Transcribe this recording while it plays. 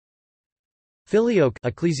Filioque,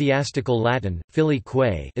 ecclesiastical Latin,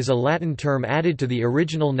 filioque, is a Latin term added to the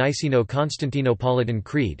original Niceno-Constantinopolitan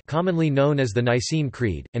Creed, commonly known as the Nicene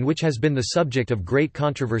Creed, and which has been the subject of great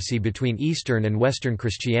controversy between Eastern and Western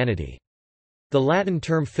Christianity. The Latin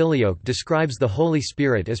term filioque describes the Holy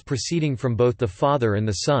Spirit as proceeding from both the Father and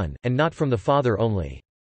the Son, and not from the Father only.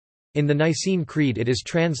 In the Nicene Creed it is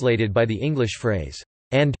translated by the English phrase,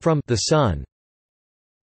 "and from the Son."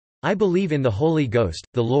 I believe in the Holy Ghost,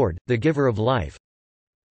 the Lord, the giver of life,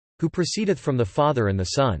 who proceedeth from the Father and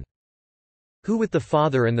the Son. Who with the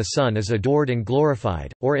Father and the Son is adored and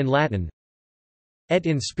glorified, or in Latin, et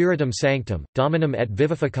in spiritum sanctum, dominum et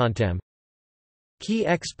vivificantem, qui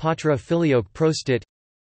ex patra filioque prostit,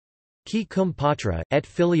 qui cum patra, et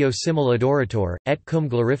filio simul adorator, et cum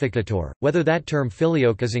glorificator. Whether that term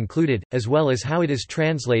filioque is included, as well as how it is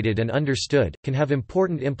translated and understood, can have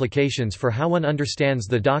important implications for how one understands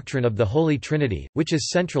the doctrine of the Holy Trinity, which is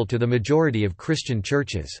central to the majority of Christian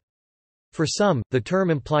churches. For some, the term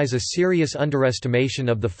implies a serious underestimation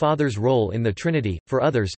of the Father's role in the Trinity; for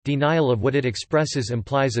others, denial of what it expresses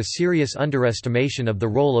implies a serious underestimation of the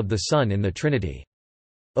role of the Son in the Trinity.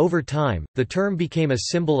 Over time, the term became a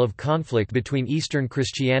symbol of conflict between Eastern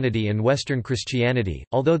Christianity and Western Christianity,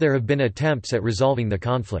 although there have been attempts at resolving the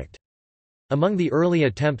conflict. Among the early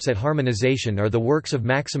attempts at harmonization are the works of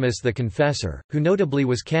Maximus the Confessor, who notably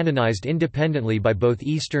was canonized independently by both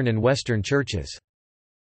Eastern and Western churches.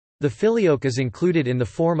 The filioque is included in the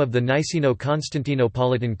form of the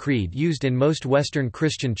Niceno-Constantinopolitan Creed used in most Western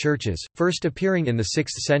Christian churches, first appearing in the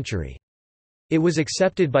 6th century. It was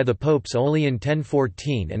accepted by the popes only in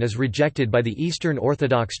 1014 and is rejected by the Eastern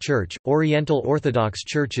Orthodox Church, Oriental Orthodox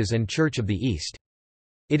Churches and Church of the East.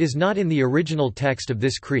 It is not in the original text of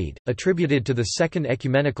this creed, attributed to the Second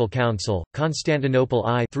Ecumenical Council, Constantinople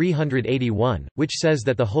I 381, which says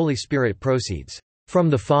that the Holy Spirit proceeds from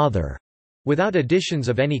the Father, without additions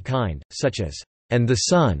of any kind, such as and the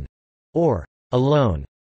Son, or alone.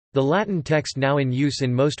 The Latin text now in use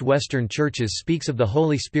in most Western churches speaks of the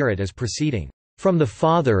Holy Spirit as proceeding from the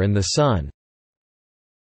Father and the Son.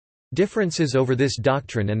 Differences over this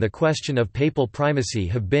doctrine and the question of papal primacy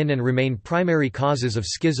have been and remain primary causes of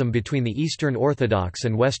schism between the Eastern Orthodox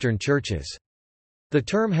and Western churches. The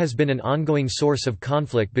term has been an ongoing source of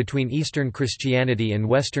conflict between Eastern Christianity and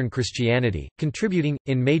Western Christianity, contributing,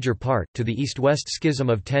 in major part, to the East-West Schism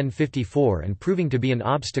of 1054 and proving to be an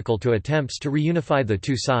obstacle to attempts to reunify the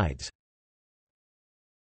two sides.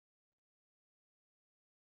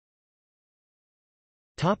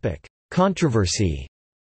 Controversy.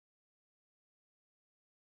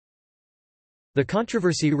 The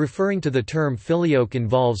controversy referring to the term filioque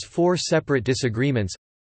involves four separate disagreements: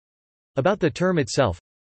 about the term itself,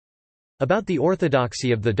 about the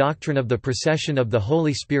orthodoxy of the doctrine of the procession of the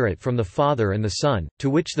Holy Spirit from the Father and the Son,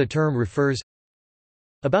 to which the term refers,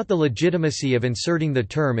 about the legitimacy of inserting the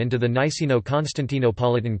term into the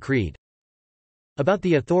Niceno-Constantinopolitan Creed, about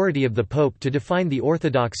the authority of the Pope to define the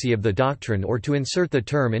orthodoxy of the doctrine or to insert the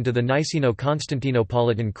term into the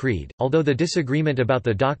Niceno-Constantinopolitan Creed. Although the disagreement about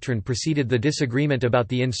the doctrine preceded the disagreement about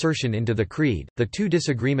the insertion into the Creed, the two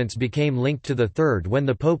disagreements became linked to the third when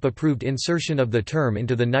the Pope approved insertion of the term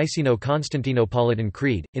into the Niceno-Constantinopolitan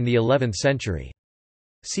Creed, in the 11th century.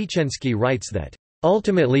 Siecienski writes that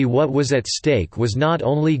ultimately what was at stake was not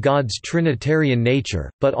only God's Trinitarian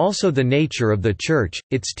nature, but also the nature of the Church,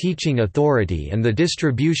 its teaching authority and the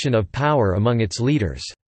distribution of power among its leaders.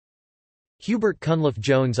 Hubert Cunliffe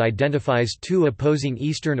Jones identifies two opposing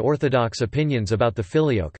Eastern Orthodox opinions about the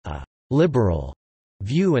filioque, a «liberal»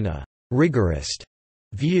 view and a «rigorist»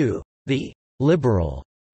 view. The «liberal»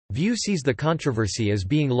 view sees the controversy as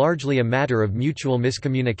being largely a matter of mutual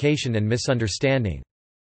miscommunication and misunderstanding.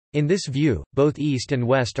 In this view, both East and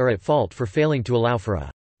West are at fault for failing to allow for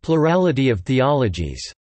a plurality of theologies.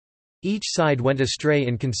 Each side went astray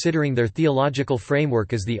in considering their theological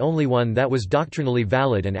framework as the only one that was doctrinally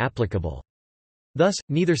valid and applicable. Thus,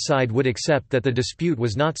 neither side would accept that the dispute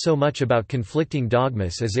was not so much about conflicting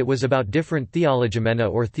dogmas as it was about different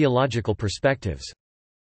theologimena or theological perspectives.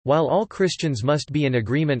 While all Christians must be in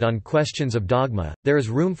agreement on questions of dogma, there is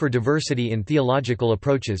room for diversity in theological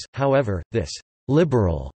approaches. However, this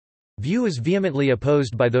liberal view is vehemently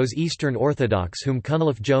opposed by those Eastern Orthodox whom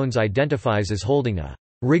Cunliffe Jones identifies as holding a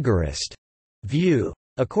rigorist view.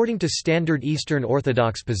 According to standard Eastern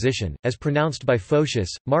Orthodox position, as pronounced by Photius,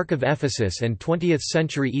 Mark of Ephesus and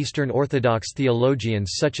 20th-century Eastern Orthodox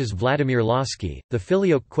theologians such as Vladimir Lossky, the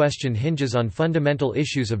filioque question hinges on fundamental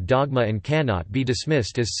issues of dogma and cannot be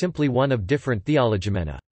dismissed as simply one of different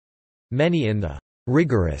theologimena. Many in the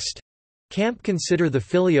rigorist Camp consider the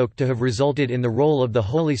Filioque to have resulted in the role of the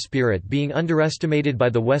Holy Spirit being underestimated by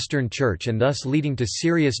the Western Church and thus leading to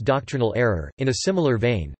serious doctrinal error. In a similar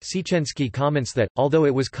vein, Siecienski comments that, although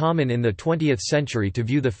it was common in the 20th century to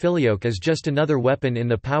view the Filioque as just another weapon in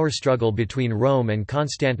the power struggle between Rome and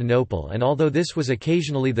Constantinople, and although this was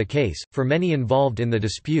occasionally the case, for many involved in the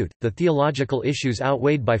dispute, the theological issues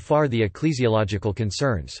outweighed by far the ecclesiological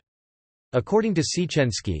concerns. According to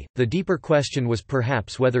Siecienski, the deeper question was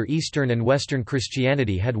perhaps whether Eastern and Western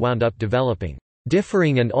Christianity had wound up developing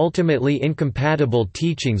differing and ultimately incompatible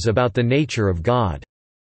teachings about the nature of God.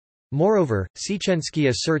 Moreover, Siecienski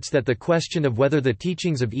asserts that the question of whether the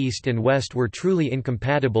teachings of East and West were truly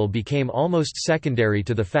incompatible became almost secondary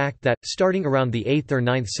to the fact that, starting around the 8th or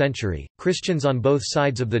 9th century, Christians on both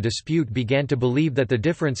sides of the dispute began to believe that the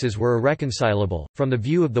differences were irreconcilable. From the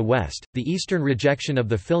view of the West, the Eastern rejection of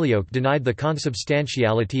the Filioque denied the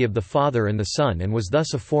consubstantiality of the Father and the Son and was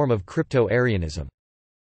thus a form of crypto-Arianism.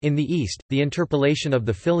 In the East, the interpolation of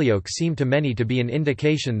the Filioque seemed to many to be an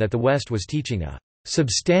indication that the West was teaching a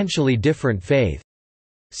substantially different faith.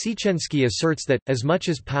 Siecienski asserts that, as much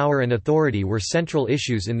as power and authority were central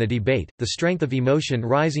issues in the debate, the strength of emotion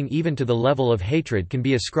rising even to the level of hatred can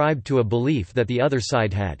be ascribed to a belief that the other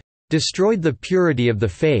side had destroyed the purity of the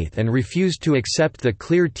faith and refused to accept the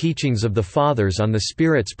clear teachings of the Fathers on the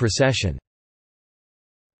Spirit's procession.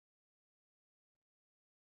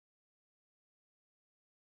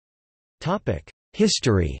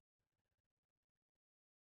 History.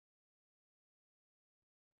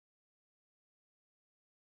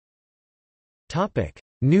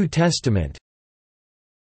 New Testament.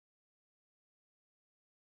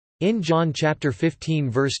 In John chapter 15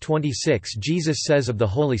 verse 26 Jesus says of the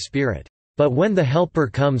Holy Spirit, "But when the Helper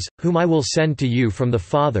comes, whom I will send to you from the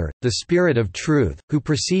Father, the Spirit of truth, who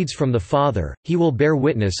proceeds from the Father, he will bear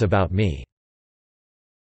witness about me."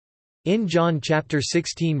 In John chapter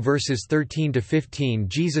 16 verses 13 to 15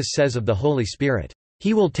 Jesus says of the Holy Spirit,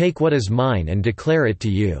 "He will take what is mine and declare it to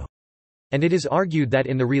you." And it is argued that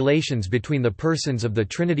in the relations between the persons of the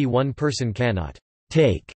Trinity one person cannot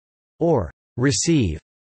take or receive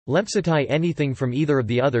lempsati anything from either of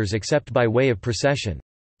the others except by way of procession.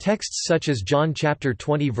 Texts such as John chapter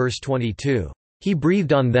 20 verse 22, "He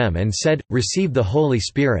breathed on them and said, 'Receive the Holy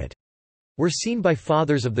Spirit,' were seen by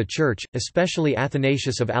fathers of the Church, especially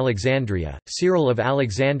Athanasius of Alexandria, Cyril of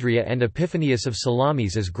Alexandria and Epiphanius of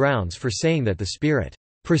Salamis as grounds for saying that the Spirit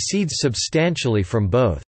proceeds substantially from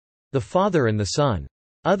both the Father and the Son.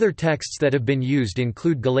 Other texts that have been used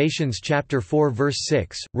include Galatians chapter 4 verse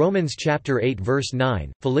 6, Romans chapter 8 verse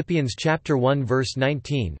 9, Philippians chapter 1 verse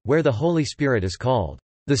 19, where the Holy Spirit is called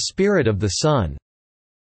the Spirit of the Son,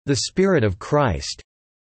 the Spirit of Christ,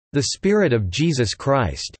 the Spirit of Jesus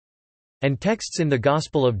Christ, and texts in the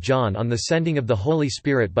Gospel of John on the sending of the Holy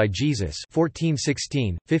Spirit by Jesus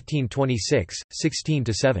 14:16, 15:26,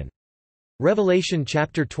 16-7. Revelation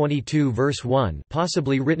chapter 22 verse 1,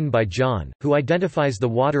 possibly written by John, who identifies the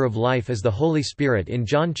water of life as the Holy Spirit in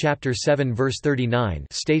John chapter 7 verse 39,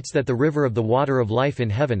 states that the river of the water of life in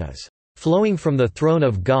heaven is flowing from the throne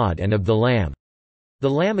of God and of the Lamb. The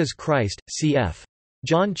Lamb is Christ, cf.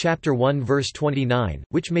 John chapter 1 verse 29,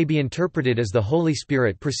 which may be interpreted as the Holy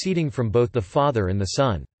Spirit proceeding from both the Father and the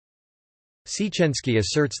Son. Siecienski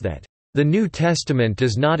asserts that the New Testament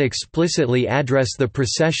does not explicitly address the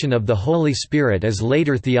procession of the Holy Spirit as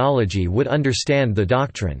later theology would understand the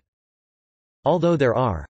doctrine. Although there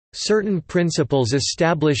are certain principles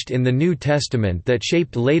established in the New Testament that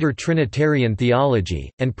shaped later Trinitarian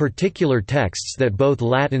theology, and particular texts that both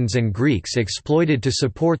Latins and Greeks exploited to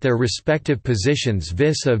support their respective positions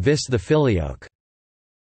vis-a-vis the Filioque.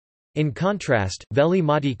 In contrast,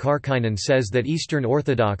 Veli-Matti Karkinen says that Eastern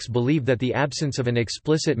Orthodox believe that the absence of an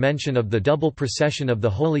explicit mention of the double procession of the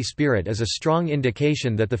Holy Spirit is a strong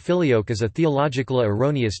indication that the Filioque is a theologically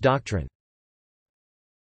erroneous doctrine.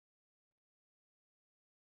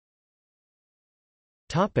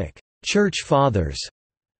 Church Fathers.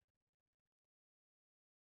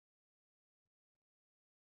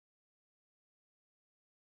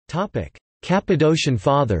 Cappadocian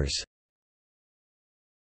Fathers.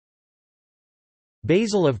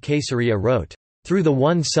 Basil of Caesarea wrote, "Through the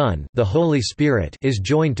one Son, the Holy Spirit is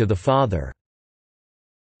joined to the Father."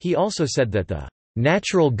 He also said that the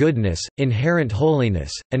natural goodness, inherent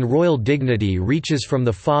holiness, and royal dignity reaches from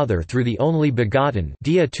the Father through the only begotten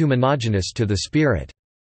dia tu monogenes to the Spirit.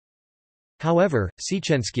 However,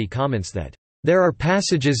 Siecienski comments that there are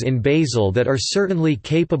passages in Basil that are certainly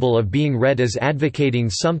capable of being read as advocating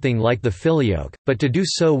something like the Filioque, but to do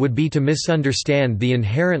so would be to misunderstand the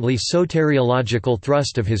inherently soteriological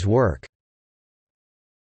thrust of his work.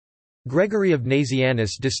 Gregory of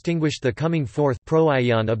Nazianzus distinguished the coming forth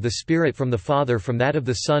proaion of the Spirit from the Father from that of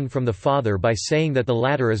the Son from the Father by saying that the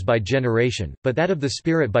latter is by generation, but that of the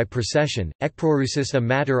Spirit by procession, ekprorusis, a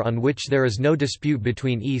matter on which there is no dispute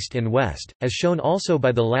between East and West, as shown also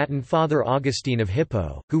by the Latin Father Augustine of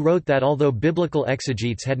Hippo, who wrote that although biblical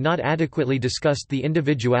exegetes had not adequately discussed the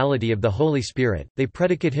individuality of the Holy Spirit, they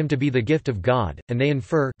predicate him to be the gift of God, and they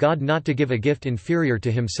infer God not to give a gift inferior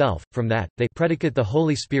to himself. From that, they predicate the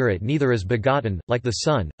Holy Spirit neither as begotten, like the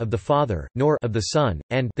Son, of the Father, nor of the Son,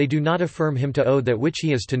 and they do not affirm him to owe that which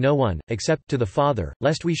he is to no one, except to the Father,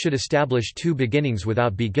 lest we should establish two beginnings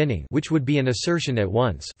without beginning, which would be an assertion at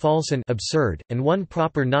once false and absurd, and one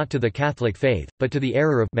proper not to the Catholic faith, but to the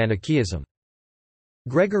error of Manichaeism.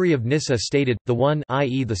 Gregory of Nyssa stated, the one,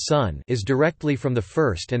 i.e. the Son, is directly from the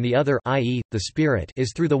first, and the other, i.e. the Spirit,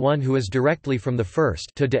 is through the one who is directly from the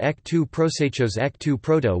first, to de ek tu prosechos ek tu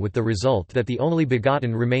proto, with the result that the only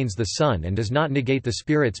begotten remains the Son and does not negate the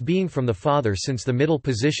Spirit's being from the Father, since the middle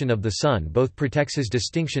position of the Son both protects his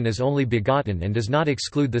distinction as only begotten and does not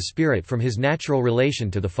exclude the Spirit from his natural relation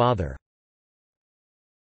to the Father.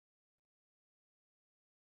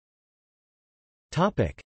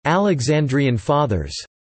 Alexandrian Fathers.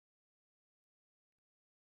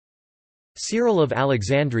 Cyril of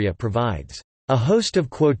Alexandria provides a host of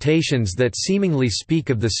quotations that seemingly speak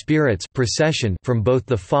of the Spirit's procession from both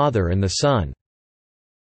the Father and the Son.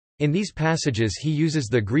 In these passages he uses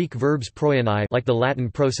the Greek verbs proianai, like the Latin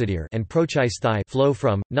procedere, and prochaisthai, flow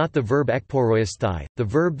from, not the verb ekporoisthai, the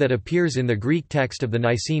verb that appears in the Greek text of the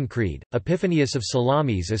Nicene Creed. Epiphanius of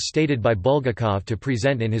Salamis is stated by Bulgakov to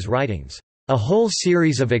present in his writings a whole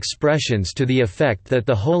series of expressions to the effect that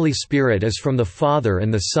the Holy Spirit is from the Father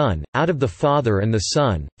and the Son, out of the Father and the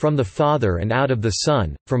Son, from the Father and out of the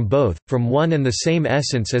Son, from both, from one and the same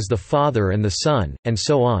essence as the Father and the Son, and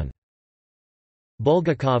so on.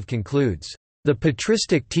 Bulgakov concludes, "The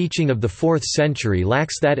patristic teaching of the 4th century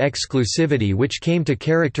lacks that exclusivity which came to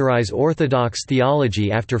characterize Orthodox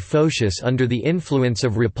theology after Photius under the influence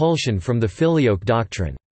of repulsion from the Filioque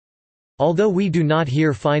doctrine. Although we do not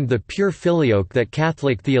here find the pure Filioque that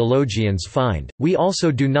Catholic theologians find, we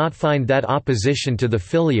also do not find that opposition to the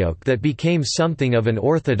Filioque that became something of an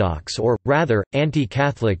Orthodox or, rather,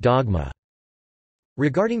 anti-Catholic dogma."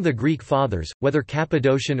 Regarding the Greek Fathers, whether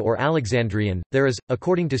Cappadocian or Alexandrian, there is,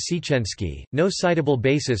 according to Siecienski, no citable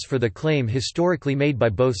basis for the claim historically made by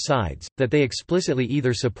both sides, that they explicitly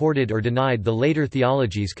either supported or denied the later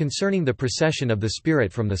theologies concerning the procession of the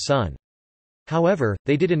Spirit from the Son. However,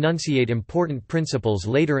 they did enunciate important principles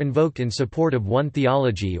later invoked in support of one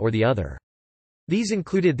theology or the other. These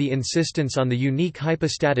included the insistence on the unique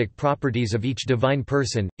hypostatic properties of each divine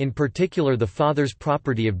person, in particular the Father's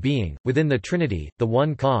property of being, within the Trinity, the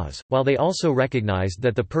one cause, while they also recognized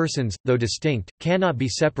that the persons, though distinct, cannot be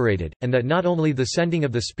separated, and that not only the sending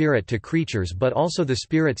of the Spirit to creatures but also the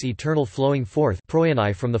Spirit's eternal flowing forth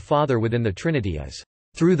proianai from the Father within the Trinity is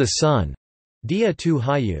through the Son. Dia tu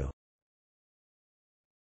hayu.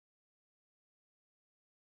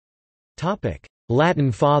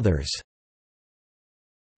 Latin Fathers.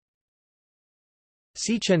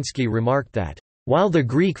 Siecienski remarked that, "While the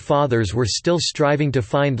Greek Fathers were still striving to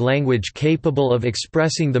find language capable of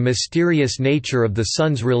expressing the mysterious nature of the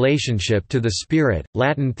Son's relationship to the Spirit,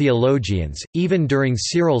 Latin theologians, even during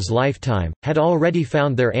Cyril's lifetime, had already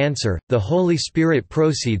found their answer: the Holy Spirit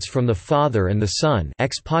proceeds from the Father and the Son,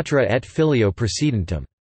 ex patra et filio precedentum."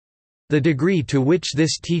 The degree to which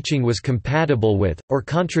this teaching was compatible with, or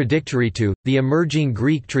contradictory to, the emerging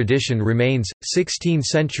Greek tradition remains, 16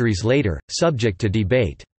 centuries later, subject to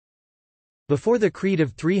debate. Before the Creed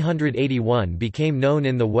of 381 became known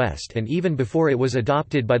in the West and even before it was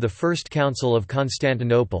adopted by the First Council of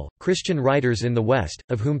Constantinople, Christian writers in the West,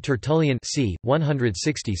 of whom Tertullian c.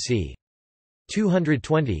 160 c.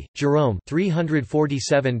 220, Jerome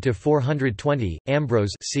 347–420,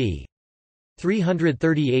 Ambrose c.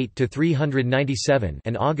 338–397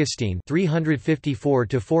 and Augustine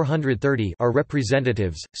 354–430 are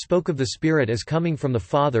representatives, spoke of the Spirit as coming from the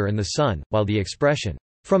Father and the Son, while the expression,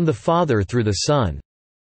 "from the Father through the Son,"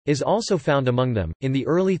 is also found among them. In the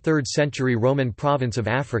early 3rd century Roman province of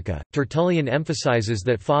Africa, Tertullian emphasizes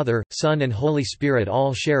that Father, Son and Holy Spirit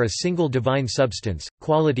all share a single divine substance,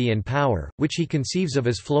 quality and power, which he conceives of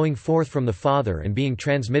as flowing forth from the Father and being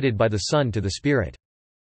transmitted by the Son to the Spirit.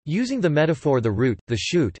 Using the metaphor the root, the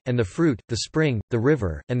shoot, and the fruit, the spring, the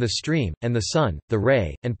river, and the stream, and the sun, the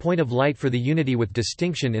ray, and point of light for the unity with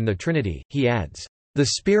distinction in the Trinity, he adds, "The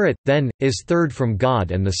Spirit, then, is third from God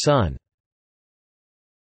and the Son."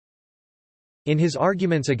 In his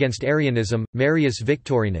arguments against Arianism, Marius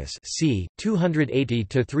Victorinus c.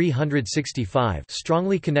 280–365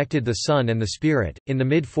 strongly connected the Son and the Spirit. In the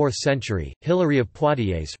mid-4th century, Hilary of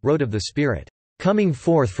Poitiers wrote of the Spirit, "coming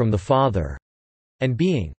forth from the Father," and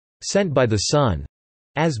being "sent by the Son,"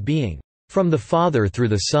 as being "from the Father through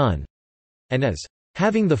the Son," and as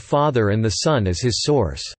 "having the Father and the Son as his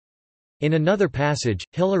source." In another passage,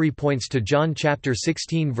 Hilary points to John chapter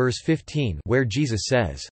 16 verse 15 where Jesus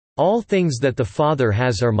says, "All things that the Father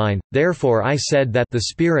has are mine, therefore I said that the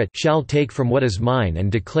Spirit shall take from what is mine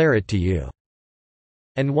and declare it to you,"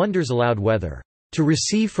 and wonders aloud whether to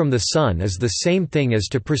receive from the Son is the same thing as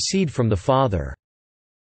to proceed from the Father.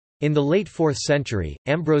 In the late 4th century,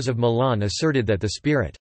 Ambrose of Milan asserted that the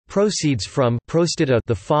Spirit proceeds from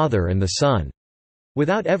the Father and the Son,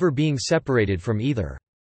 without ever being separated from either.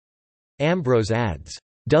 Ambrose adds,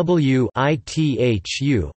 "Withu,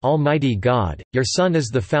 Almighty God, your Son is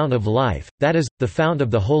the fount of life, that is, the fount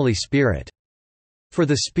of the Holy Spirit. For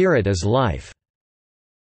the Spirit is life."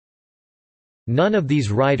 None of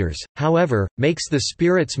these writers, however, makes the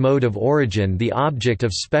Spirit's mode of origin the object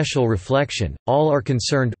of special reflection. All are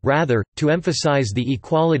concerned, rather, to emphasize the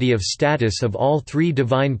equality of status of all three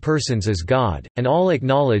divine persons as God, and all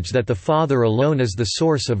acknowledge that the Father alone is the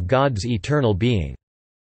source of God's eternal being.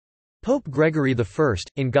 Pope Gregory I,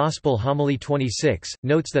 in Gospel Homily 26,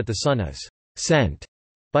 notes that the Son is «sent»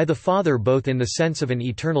 by the Father both in the sense of an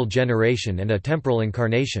eternal generation and a temporal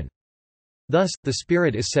incarnation. Thus, the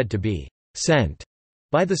Spirit is said to be «sent»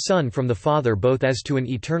 by the Son from the Father both as to an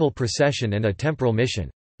eternal procession and a temporal mission.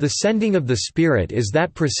 The sending of the Spirit is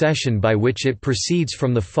that procession by which it proceeds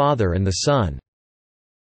from the Father and the Son.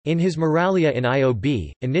 In his Moralia in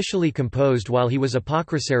Iob, initially composed while he was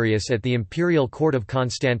Apocrisiarius at the imperial court of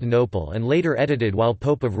Constantinople and later edited while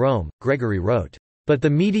Pope of Rome, Gregory wrote, "But the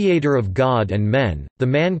mediator of God and men, the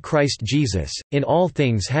man Christ Jesus, in all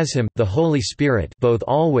things has him, the Holy Spirit, both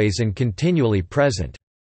always and continually present.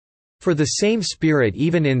 For the same Spirit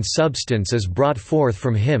even in substance is brought forth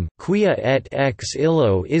from him, quia et ex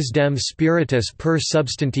illo isdem spiritus per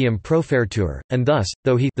substantium profertur, and thus,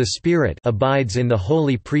 though he the Spirit abides in the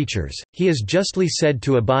holy preachers, he is justly said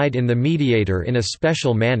to abide in the mediator in a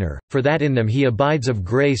special manner, for that in them he abides of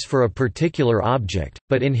grace for a particular object,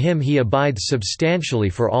 but in him he abides substantially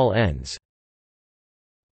for all ends."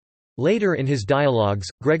 Later in his dialogues,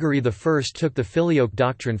 Gregory I took the Filioque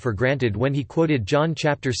doctrine for granted when he quoted John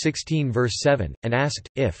chapter 16 verse 7, and asked,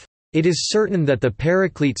 if "it is certain that the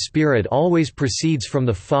Paraclete Spirit always proceeds from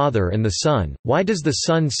the Father and the Son, why does the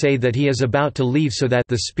Son say that he is about to leave so that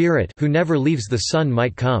the Spirit who never leaves the Son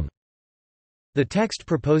might come?" The text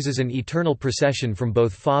proposes an eternal procession from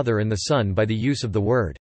both Father and the Son by the use of the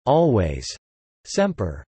word always,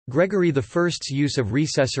 semper. Gregory I's use of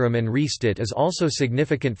recessorum and restit is also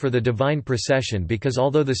significant for the divine procession because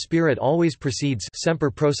although the Spirit always proceeds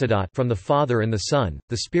semper procedat from the Father and the Son,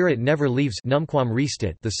 the Spirit never leaves numquam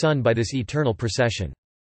restit the Son by this eternal procession.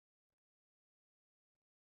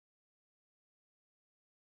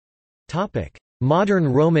 Modern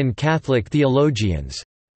Roman Catholic theologians.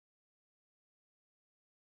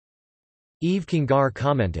 Yves Congar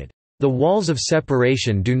commented, "The walls of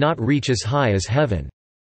separation do not reach as high as heaven."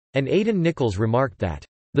 And Aidan Nichols remarked that,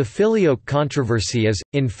 "The Filioque controversy is,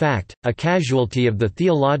 in fact, a casualty of the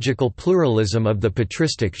theological pluralism of the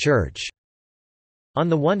patristic Church." On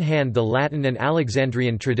the one hand the Latin and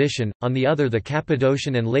Alexandrian tradition, on the other the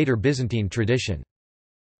Cappadocian and later Byzantine tradition.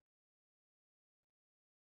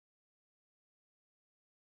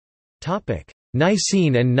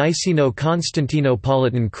 Nicene and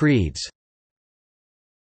Niceno-Constantinopolitan creeds.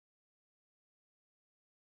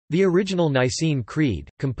 The original Nicene Creed,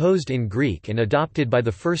 composed in Greek and adopted by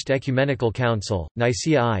the First Ecumenical Council,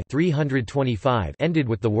 Nicaea I 325, ended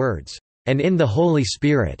with the words, "and in the Holy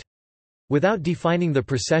Spirit," without defining the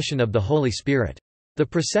procession of the Holy Spirit. The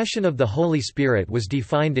procession of the Holy Spirit was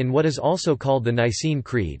defined in what is also called the Nicene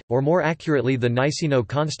Creed, or more accurately the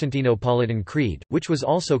Niceno-Constantinopolitan Creed, which was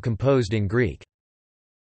also composed in Greek.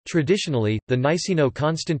 Traditionally, the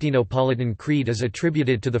Niceno-Constantinopolitan Creed is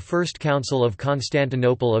attributed to the First Council of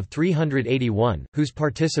Constantinople of 381, whose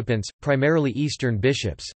participants, primarily Eastern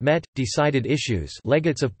bishops, met, decided issues.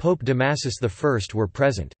 Legates of Pope Damasus I were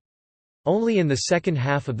present. Only in the second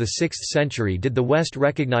half of the 6th century did the West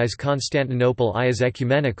recognize Constantinople I as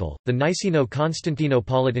ecumenical. The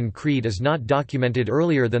Niceno-Constantinopolitan Creed is not documented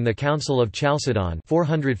earlier than the Council of Chalcedon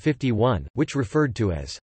 451, which referred to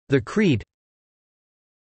as the Creed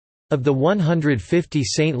of the 150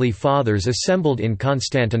 saintly fathers assembled in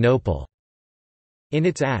Constantinople. In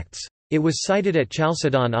its acts, It was cited at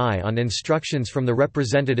Chalcedon I on instructions from the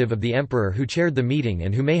representative of the emperor who chaired the meeting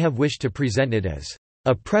and who may have wished to present it as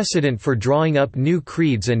a precedent for drawing up new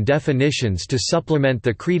creeds and definitions to supplement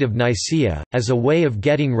the Creed of Nicaea, as a way of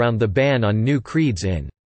getting round the ban on new creeds in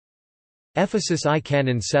Ephesus I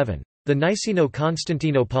Canon 7. The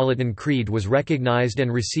Niceno-Constantinopolitan Creed was recognized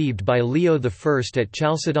and received by Leo I at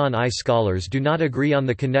Chalcedon I. Scholars do not agree on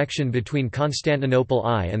the connection between Constantinople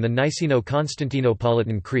I and the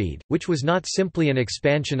Niceno-Constantinopolitan Creed, which was not simply an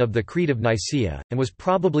expansion of the Creed of Nicaea, and was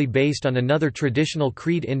probably based on another traditional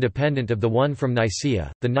creed independent of the one from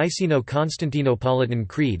Nicaea. The Niceno-Constantinopolitan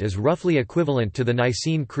Creed is roughly equivalent to the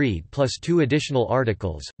Nicene Creed plus two additional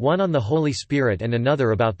articles, one on the Holy Spirit and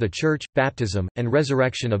another about the Church, baptism, and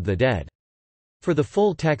resurrection of the dead. For the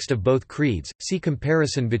full text of both creeds, see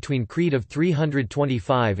comparison between Creed of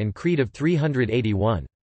 325 and Creed of 381.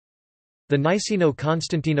 The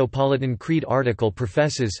Niceno-Constantinopolitan Creed article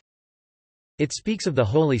professes, it speaks of the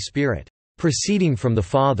Holy Spirit, proceeding from the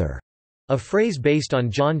Father, a phrase based on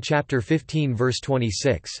John chapter 15 verse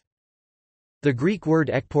 26. The Greek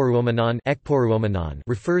word ekporuomenon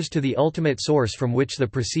refers to the ultimate source from which the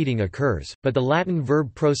proceeding occurs, but the Latin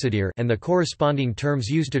verb procedere and the corresponding terms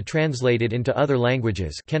used to translate it into other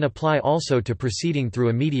languages can apply also to proceeding through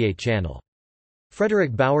a mediate channel.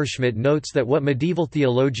 Frederick Bauerschmidt notes that what medieval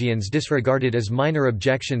theologians disregarded as minor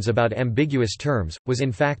objections about ambiguous terms, was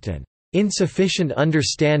in fact an insufficient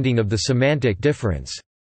understanding of the semantic difference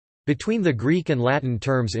between the Greek and Latin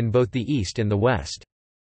terms in both the East and the West.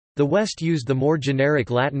 The West used the more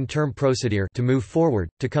generic Latin term procedere to move forward,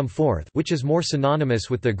 to come forth, which is more synonymous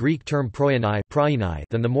with the Greek term proienai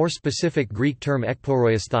than the more specific Greek term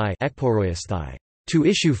ekporoiesthai, to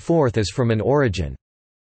issue forth as from an origin.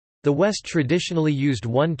 The West traditionally used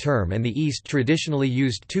one term and the East traditionally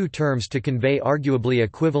used two terms to convey arguably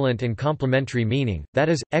equivalent and complementary meaning, that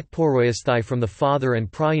is, ekporoiesthai from the Father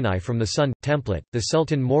and proienai from the Son. Template. The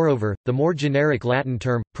Sultan. Moreover, the more generic Latin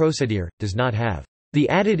term, procedere, does not have the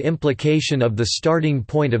added implication of the starting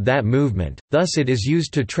point of that movement, thus it is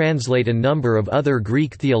used to translate a number of other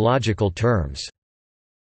Greek theological terms.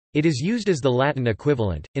 It is used as the Latin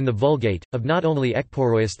equivalent, in the Vulgate, of not only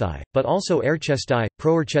ekporoiesthai, but also erchestai,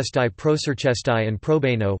 proerchestai, proserchestai and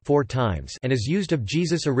probeno 4 times and is used of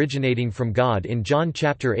Jesus originating from God in John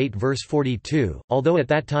chapter 8 verse 42, although at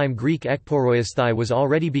that time Greek ekporoiesthai was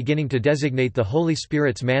already beginning to designate the Holy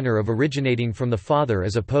Spirit's manner of originating from the Father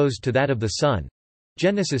as opposed to that of the Son.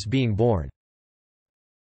 Genesis being born.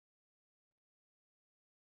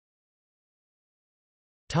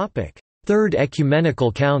 Third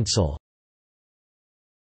Ecumenical Council.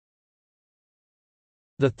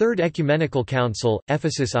 The Third Ecumenical Council,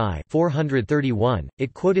 Ephesus I 431,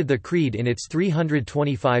 it quoted the Creed in its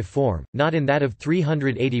 325 form, not in that of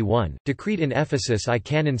 381, decreed in Ephesus I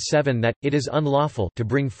Canon 7 that, it is unlawful to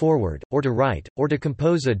bring forward, or to write, or to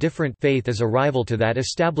compose a different faith as a rival to that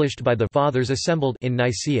established by the Fathers assembled in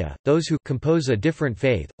Nicaea, those who compose a different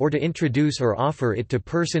faith, or to introduce or offer it to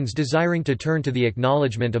persons desiring to turn to the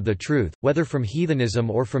acknowledgement of the truth, whether from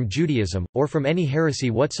heathenism or from Judaism, or from any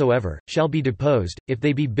heresy whatsoever, shall be deposed, if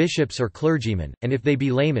they be bishops or clergymen, and if they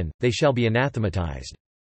be laymen, they shall be anathematized.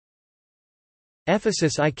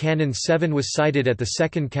 Ephesus I Canon 7 was cited at the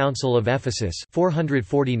Second Council of Ephesus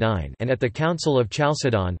 449 and at the Council of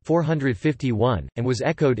Chalcedon 451, and was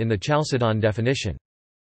echoed in the Chalcedon definition.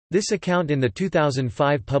 This account in the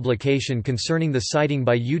 2005 publication concerning the citing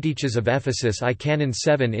by Eutyches of Ephesus I Canon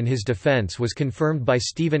 7 in his defense was confirmed by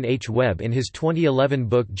Stephen H. Webb in his 2011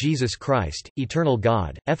 book Jesus Christ, Eternal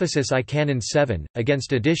God. Ephesus I Canon 7,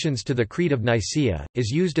 against additions to the Creed of Nicaea,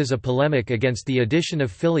 is used as a polemic against the addition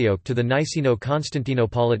of Filioque to the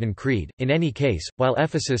Niceno-Constantinopolitan Creed. In any case, while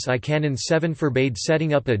Ephesus I Canon 7 forbade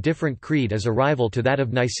setting up a different creed as a rival to that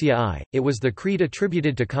of Nicaea I, it was the creed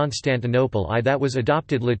attributed to Constantinople I that was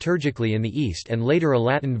adopted liturgically in the East, and later a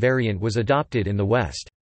Latin variant was adopted in the West.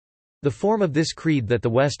 The form of this creed that the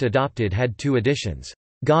West adopted had two additions: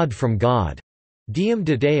 God from God, Deum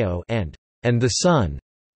de Deo, and the Son,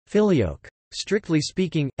 Filioque. Strictly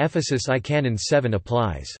speaking, Ephesus I Canon 7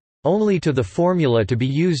 applies only to the formula to be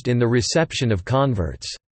used in the reception of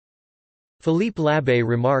converts. Philippe Labbé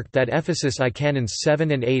remarked that Ephesus I Canons 7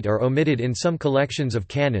 and 8 are omitted in some collections of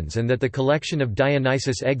canons and that the collection of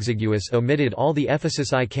Dionysius Exiguus omitted all the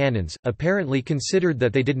Ephesus I canons, apparently considered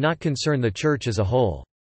that they did not concern the Church as a whole.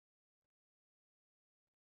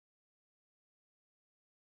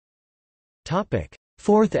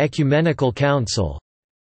 Fourth Ecumenical Council.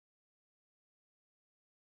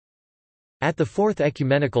 At the Fourth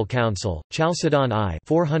Ecumenical Council, Chalcedon I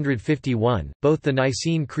 451, both the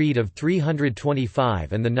Nicene Creed of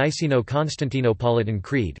 325 and the Niceno-Constantinopolitan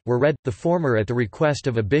Creed, were read, the former at the request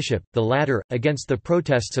of a bishop, the latter, against the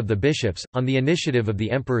protests of the bishops, on the initiative of the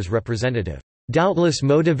emperor's representative. Doubtless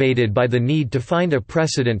motivated by the need to find a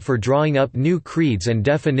precedent for drawing up new creeds and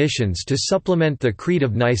definitions to supplement the Creed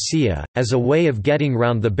of Nicaea, as a way of getting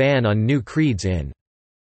round the ban on new creeds in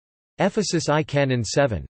Ephesus I Canon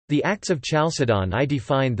 7. The Acts of Chalcedon I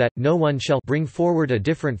defined that, no one shall bring forward a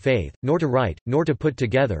different faith, nor to write, nor to put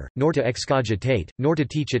together, nor to excogitate, nor to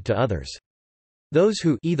teach it to others. Those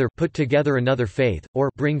who either put together another faith, or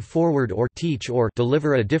bring forward or teach or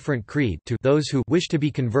deliver a different creed to those who wish to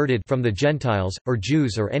be converted from the Gentiles, or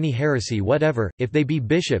Jews or any heresy whatever, if they be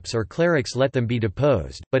bishops or clerics let them be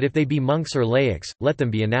deposed, but if they be monks or laics, let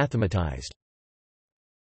them be anathematized.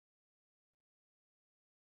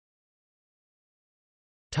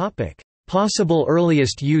 Possible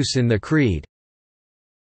earliest use in the Creed.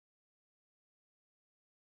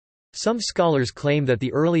 Some scholars claim that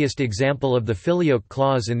the earliest example of the Filioque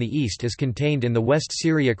clause in the East is contained in the West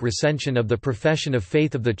Syriac recension of the Profession of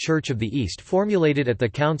Faith of the Church of the East formulated at the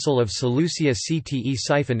Council of Seleucia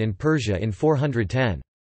Cte-Siphon in Persia in 410.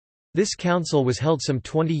 This council was held some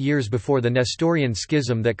 20 years before the Nestorian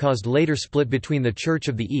schism that caused later split between the Church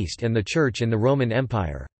of the East and the Church in the Roman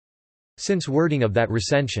Empire. Since wording of that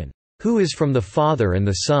recension, "Who is from the Father and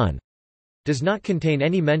the Son," does not contain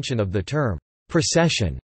any mention of the term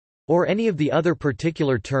procession, or any of the other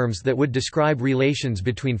particular terms that would describe relations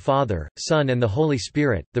between Father, Son and the Holy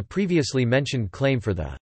Spirit, the previously mentioned claim for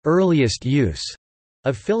the earliest use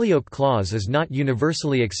of Filioque clause is not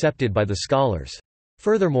universally accepted by the scholars.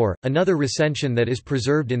 Furthermore, another recension that is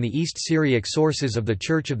preserved in the East Syriac sources of the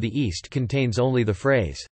Church of the East contains only the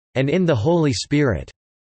phrase, "and in the Holy Spirit."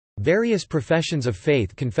 Various professions of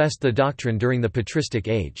faith confessed the doctrine during the patristic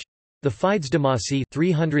age. The Fides Damasi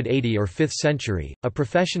 380 or 5th century, a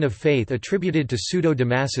profession of faith attributed to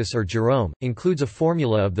Pseudo-Damasus or Jerome, includes a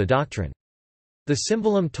formula of the doctrine. The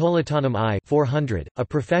Symbolum Toletanum I 400, a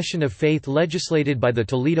profession of faith legislated by the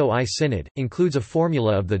Toledo I Synod, includes a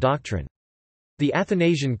formula of the doctrine. The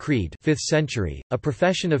Athanasian Creed 5th century, a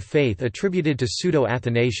profession of faith attributed to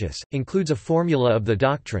Pseudo-Athanasius, includes a formula of the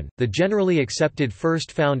doctrine. The generally accepted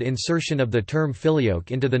first found insertion of the term Filioque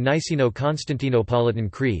into the Niceno-Constantinopolitan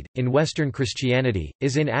Creed, in Western Christianity,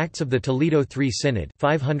 is in Acts of the Toledo III Synod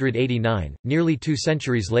 589, nearly 2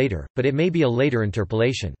 centuries later, but it may be a later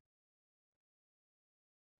interpolation.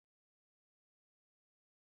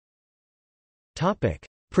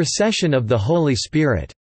 Procession of the Holy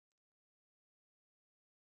Spirit.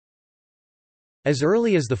 As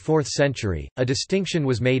early as the 4th century, a distinction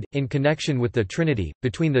was made, in connection with the Trinity,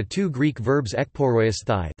 between the two Greek verbs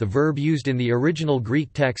ekporoisthai, the verb used in the original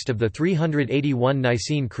Greek text of the 381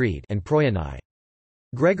 Nicene Creed, and proianai.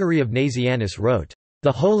 Gregory of Nazianzus wrote,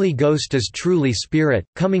 "The Holy Ghost is truly Spirit,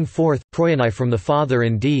 coming forth proianai from the Father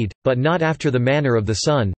indeed, but not after the manner of the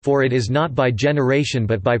Son, for it is not by generation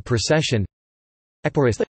but by procession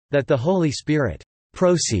that the Holy Spirit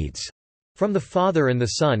proceeds from the Father and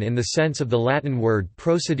the Son in the sense of the Latin word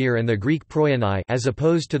procedere and the Greek proianai as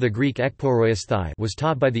opposed to the Greek ekporoisthai was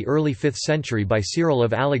taught by the early 5th century by Cyril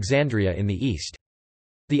of Alexandria in the East.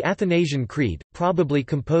 The Athanasian Creed, probably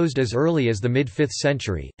composed as early as the mid-5th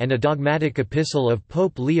century, and a dogmatic epistle of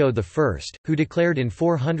Pope Leo I, who declared in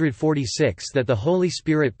 446 that the Holy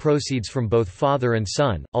Spirit proceeds from both Father and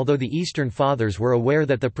Son. Although the Eastern Fathers were aware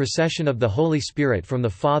that the procession of the Holy Spirit from the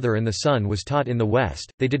Father and the Son was taught in the West,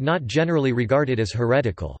 they did not generally regard it as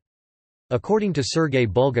heretical. According to Sergei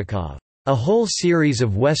Bulgakov, a whole series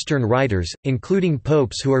of Western writers, including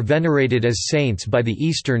popes who are venerated as saints by the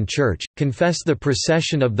Eastern Church, confess the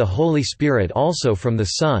procession of the Holy Spirit also from the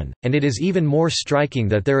Son, and it is even more striking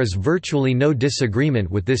that there is virtually no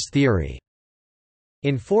disagreement with this theory.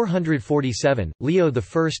 In 447, Leo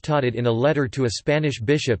I taught it in a letter to a Spanish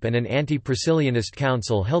bishop, and an anti-Priscillianist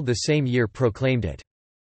council held the same year proclaimed it.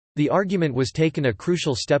 The argument was taken a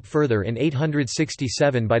crucial step further in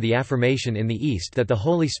 867 by the affirmation in the East that the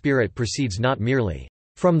Holy Spirit proceeds not merely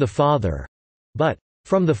from the Father, but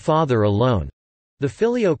from the Father alone. The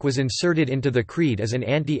Filioque was inserted into the Creed as an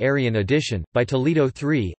anti-Arian addition, by Toledo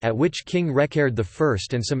III, at which King Reccared I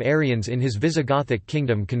and some Arians in his Visigothic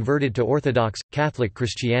kingdom converted to Orthodox, Catholic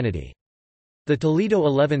Christianity. The Toledo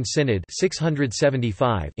XI Synod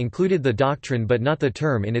 675 included the doctrine but not the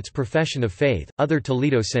term in its profession of faith. Other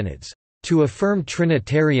Toledo synods, to affirm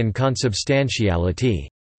Trinitarian consubstantiality,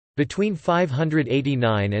 Between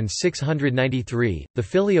 589 and 693, the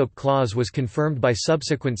Filioque clause was confirmed by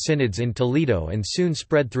subsequent synods in Toledo and soon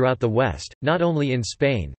spread throughout the West, not only in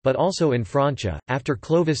Spain, but also in Francia, after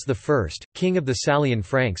Clovis I, king of the Salian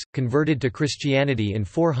Franks, converted to Christianity in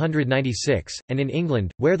 496, and in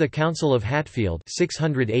England, where the Council of Hatfield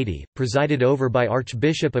 680, presided over by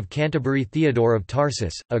Archbishop of Canterbury Theodore of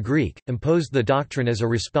Tarsus, a Greek, imposed the doctrine as a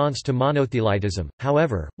response to monothelitism.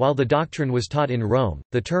 However, while the doctrine was taught in Rome,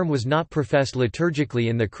 the term was not professed liturgically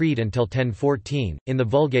in the Creed until 1014. In the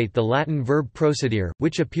Vulgate, the Latin verb procedere,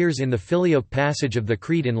 which appears in the Filioque passage of the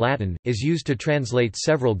Creed in Latin, is used to translate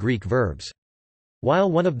several Greek verbs.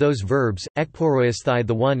 While one of those verbs, ekporoisthai,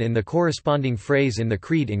 the one in the corresponding phrase in the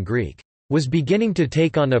Creed in Greek, was beginning to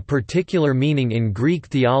take on a particular meaning in Greek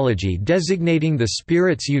theology designating the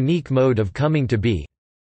Spirit's unique mode of coming to be,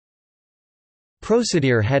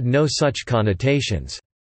 procedere had no such connotations.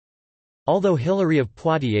 Although Hilary of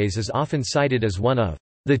Poitiers is often cited as one of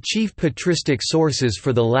the chief patristic sources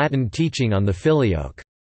for the Latin teaching on the Filioque,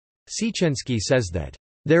 Siecienski says that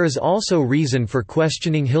there is also reason for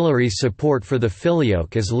questioning Hilary's support for the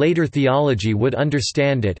Filioque as later theology would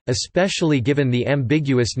understand it, especially given the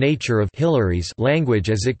ambiguous nature of Hilary's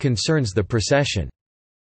language as it concerns the procession.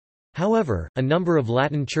 However, a number of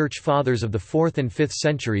Latin Church Fathers of the 4th and 5th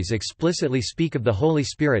centuries explicitly speak of the Holy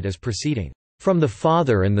Spirit as proceeding from the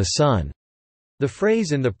Father and the Son, the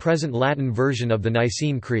phrase in the present Latin version of the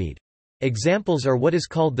Nicene Creed. Examples are what is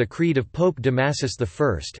called the Creed of Pope Damasus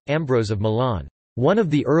I, Ambrose of Milan, one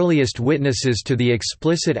of the earliest witnesses to the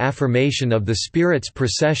explicit affirmation of the Spirit's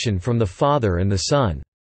procession from the Father and the Son.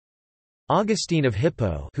 Augustine of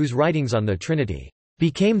Hippo, whose writings on the Trinity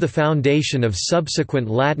became the foundation of subsequent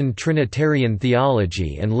Latin Trinitarian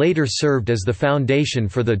theology and later served as the foundation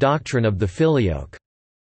for the doctrine of the Filioque,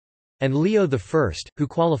 and Leo I, who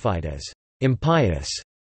qualified as impious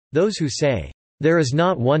those who say, "There is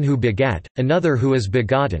not one who begat, another who is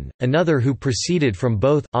begotten, another who proceeded from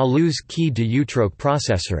both, alus qui de utroque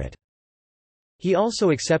processerit." He also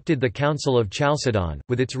accepted the Council of Chalcedon,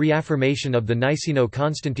 with its reaffirmation of the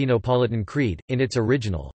Niceno-Constantinopolitan Creed, in its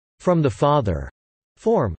original, "from the Father"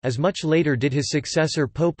 form, as much later did his successor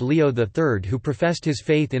Pope Leo III, who professed his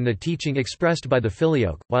faith in the teaching expressed by the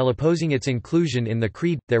Filioque, while opposing its inclusion in the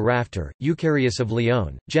Creed. Thereafter, Eucharius of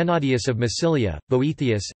Lyon, Gennadius of Massilia,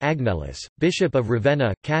 Boethius, Agnellus, Bishop of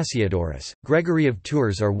Ravenna, Cassiodorus, Gregory of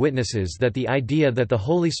Tours are witnesses that the idea that the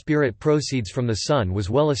Holy Spirit proceeds from the Son was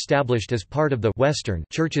well established as part of the Western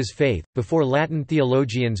Church's faith, before Latin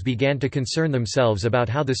theologians began to concern themselves about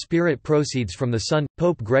how the Spirit proceeds from the Son.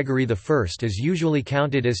 Pope Gregory I is usually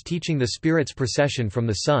counted as teaching the Spirit's procession from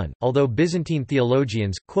the Son, although Byzantine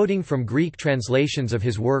theologians, quoting from Greek translations of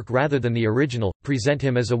his work rather than the original, present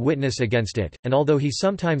him as a witness against it, and although he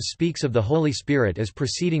sometimes speaks of the Holy Spirit as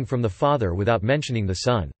proceeding from the Father without mentioning the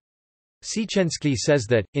Son. Siecienski says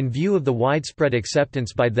that, in view of the widespread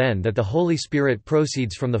acceptance by then that the Holy Spirit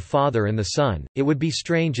proceeds from the Father and the Son, it would be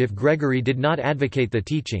strange if Gregory did not advocate the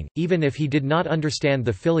teaching, even if he did not understand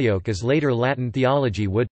the Filioque as later Latin theology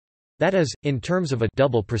would—that is, in terms of a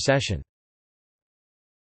double procession.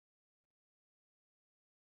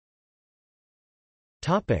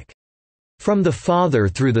 From the Father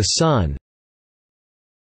through the Son.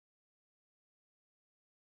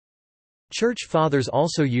 Church Fathers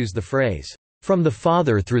also use the phrase, "from the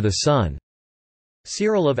Father through the Son."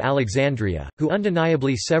 Cyril of Alexandria, who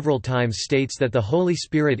undeniably several times states that the Holy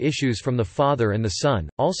Spirit issues from the Father and the Son,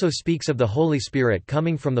 also speaks of the Holy Spirit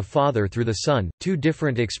coming from the Father through the Son, two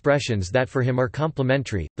different expressions that for him are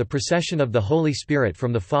complementary. The procession of the Holy Spirit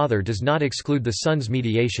from the Father does not exclude the Son's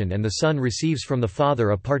mediation, and the Son receives from the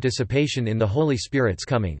Father a participation in the Holy Spirit's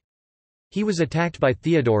coming. He was attacked by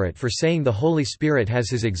Theodoret for saying the Holy Spirit has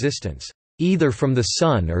his existence either from the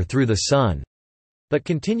Son or through the Son, but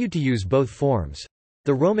continued to use both forms.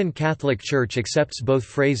 The Roman Catholic Church accepts both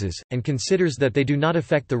phrases, and considers that they do not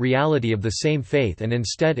affect the reality of the same faith and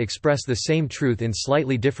instead express the same truth in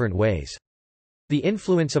slightly different ways. The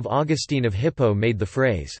influence of Augustine of Hippo made the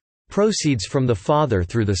phrase, "proceeds from the Father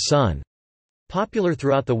through the Son," popular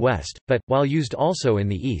throughout the West, but, while used also in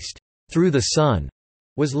the East, "through the Son,"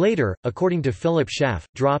 was later, according to Philip Schaff,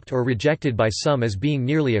 dropped or rejected by some as being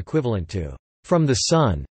nearly equivalent to "from the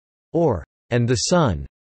Son" or "and the Son."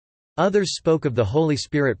 Others spoke of the Holy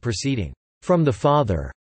Spirit proceeding from the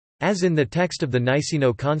Father, as in the text of the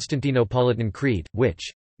Niceno-Constantinopolitan Creed,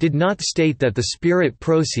 which did not state that the Spirit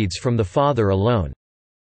proceeds from the Father alone.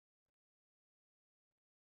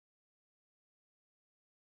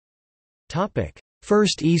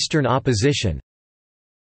 First Eastern opposition.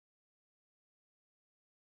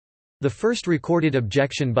 The first recorded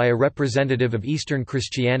objection by a representative of Eastern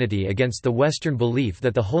Christianity against the Western belief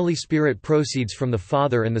that the Holy Spirit proceeds from the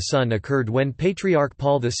Father and the Son occurred when Patriarch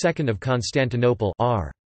Paul II of Constantinople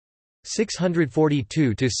r.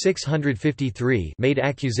 642–653 made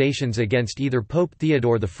accusations against either Pope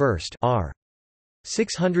Theodore I r.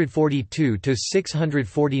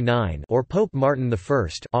 642–649 or Pope Martin I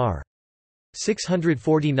r.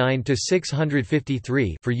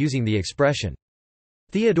 649–653 for using the expression.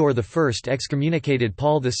 Theodore I excommunicated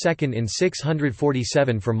Paul II in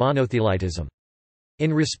 647 for monothelitism.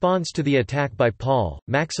 In response to the attack by Paul,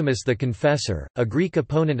 Maximus the Confessor, a Greek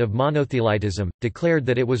opponent of monothelitism, declared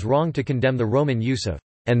that it was wrong to condemn the Roman use of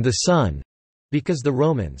 "and the Son," because the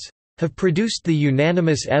Romans have produced the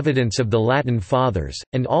unanimous evidence of the Latin Fathers,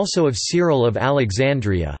 and also of Cyril of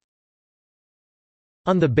Alexandria.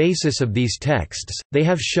 On the basis of these texts, they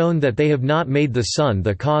have shown that they have not made the Son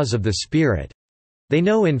the cause of the Spirit. They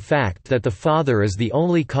know in fact that the Father is the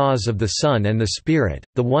only cause of the Son and the Spirit,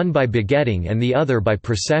 the one by begetting and the other by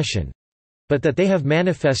procession, but that they have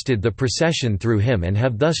manifested the procession through him and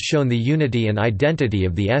have thus shown the unity and identity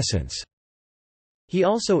of the essence." He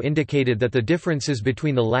also indicated that the differences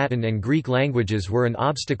between the Latin and Greek languages were an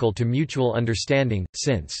obstacle to mutual understanding,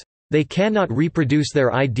 since they cannot reproduce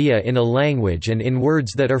their idea in a language and in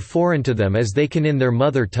words that are foreign to them as they can in their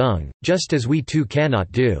mother tongue, just as we too cannot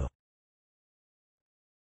do.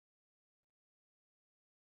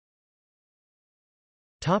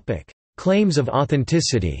 Claims of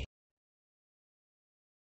authenticity.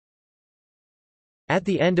 At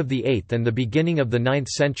the end of the 8th and the beginning of the 9th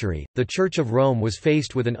century, the Church of Rome was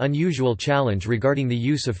faced with an unusual challenge regarding the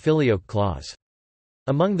use of Filioque clause.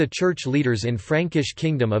 Among the church leaders in Frankish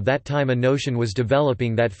kingdom of that time a notion was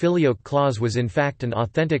developing that Filioque clause was in fact an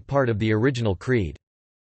authentic part of the original creed.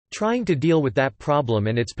 Trying to deal with that problem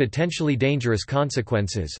and its potentially dangerous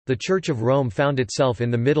consequences, the Church of Rome found itself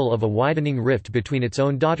in the middle of a widening rift between its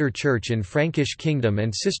own daughter church in Frankish kingdom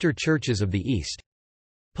and sister churches of the East.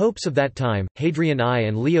 Popes of that time, Hadrian I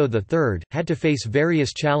and Leo III, had to face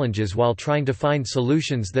various challenges while trying to find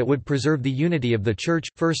solutions that would preserve the unity of the Church.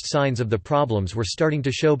 First signs of the problems were starting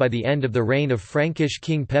to show by the end of the reign of Frankish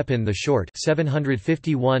King Pepin the Short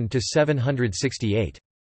 (751–768).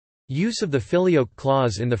 Use of the Filioque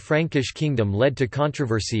clause in the Frankish kingdom led to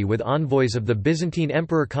controversy with envoys of the Byzantine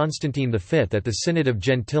Emperor Constantine V at the Synod of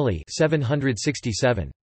Gentili 767.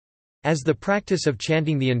 As the practice of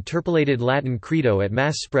chanting the interpolated Latin Credo at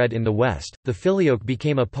Mass spread in the West, the Filioque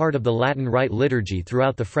became a part of the Latin Rite liturgy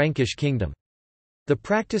throughout the Frankish kingdom. The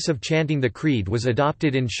practice of chanting the Creed was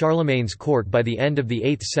adopted in Charlemagne's court by the end of the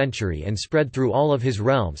 8th century and spread through all of his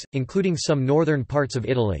realms, including some northern parts of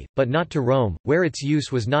Italy, but not to Rome, where its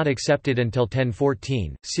use was not accepted until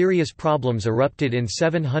 1014. Serious problems erupted in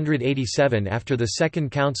 787 after the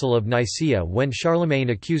Second Council of Nicaea when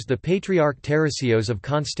Charlemagne accused the Patriarch Tarasios of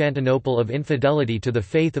Constantinople of infidelity to the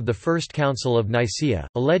faith of the First Council of Nicaea,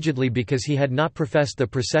 allegedly because he had not professed the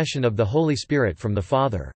procession of the Holy Spirit from the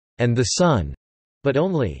Father and the Son, but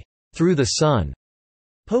only through the Son.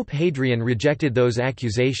 Pope Hadrian rejected those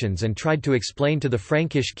accusations and tried to explain to the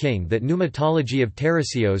Frankish king that pneumatology of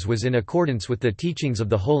Tarasios was in accordance with the teachings of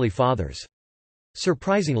the Holy Fathers.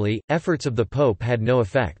 Surprisingly, efforts of the Pope had no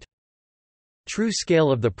effect. True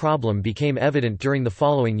scale of the problem became evident during the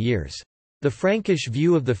following years. The Frankish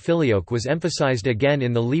view of the Filioque was emphasized again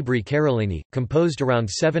in the Libri Carolini, composed around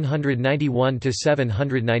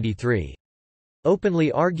 791–793.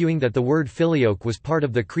 Openly arguing that the word Filioque was part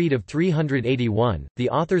of the Creed of 381, the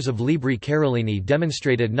authors of Libri Carolini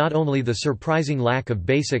demonstrated not only the surprising lack of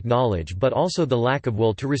basic knowledge but also the lack of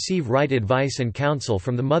will to receive right advice and counsel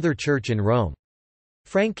from the Mother Church in Rome.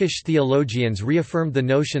 Frankish theologians reaffirmed the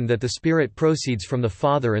notion that the Spirit proceeds from the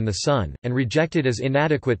Father and the Son, and rejected as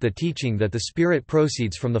inadequate the teaching that the Spirit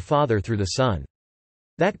proceeds from the Father through the Son.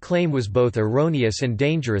 That claim was both erroneous and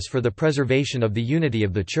dangerous for the preservation of the unity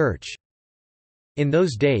of the Church. In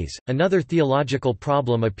those days, another theological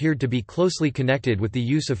problem appeared to be closely connected with the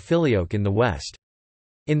use of Filioque in the West.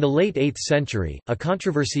 In the late 8th century, a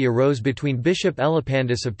controversy arose between Bishop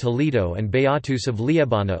Elipandus of Toledo and Beatus of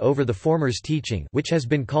Liébana over the former's teaching, which has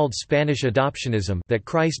been called Spanish adoptionism, that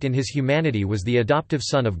Christ in his humanity was the adoptive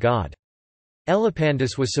Son of God.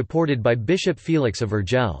 Elipandus was supported by Bishop Felix of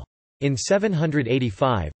Urgell. In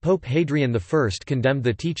 785, Pope Hadrian I condemned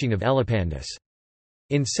the teaching of Elipandus.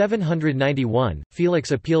 In 791,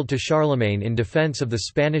 Felix appealed to Charlemagne in defense of the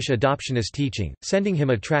Spanish adoptionist teaching, sending him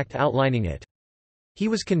a tract outlining it. He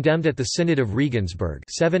was condemned at the Synod of Regensburg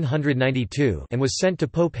 792 and was sent to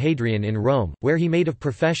Pope Hadrian in Rome, where he made a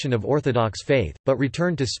profession of Orthodox faith, but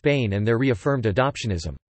returned to Spain and there reaffirmed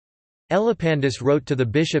adoptionism. Elipandus wrote to the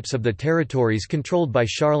bishops of the territories controlled by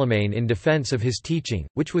Charlemagne in defense of his teaching,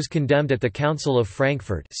 which was condemned at the Council of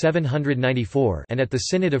Frankfurt 794 and at the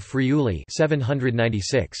Synod of Friuli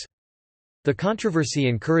 796. The controversy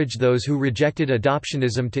encouraged those who rejected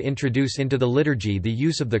adoptionism to introduce into the liturgy the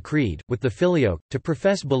use of the Creed, with the Filioque, to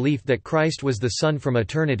profess belief that Christ was the Son from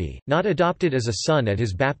eternity, not adopted as a son at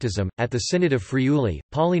his baptism. At the Synod of Friuli,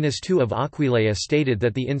 Paulinus II of Aquileia stated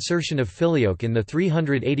that the insertion of Filioque in the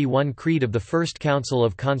 381 Creed of the First Council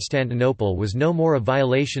of Constantinople was no more a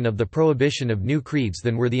violation of the prohibition of new creeds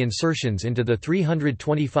than were the insertions into the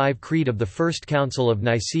 325 Creed of the First Council of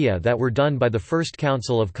Nicaea that were done by the First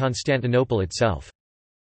Council of Constantinople itself.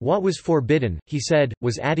 What was forbidden, he said,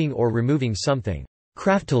 was adding or removing something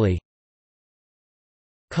craftily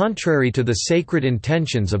contrary to the sacred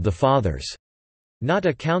intentions of the Fathers, not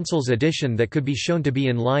a council's addition that could be shown to be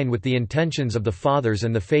in line with the intentions of the Fathers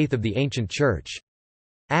and the faith of the ancient Church.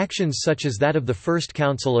 Actions such as that of the First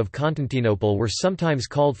Council of Constantinople were sometimes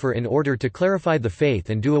called for in order to clarify the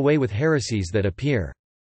faith and do away with heresies that appear.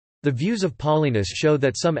 The views of Paulinus show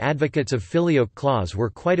that some advocates of Filioque clause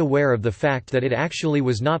were quite aware of the fact that it actually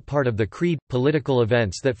was not part of the Creed. Political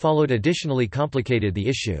events that followed additionally complicated the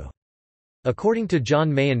issue. According to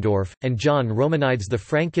John Meyendorff, and John Romanides, the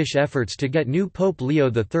Frankish efforts to get new Pope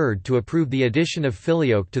Leo III to approve the addition of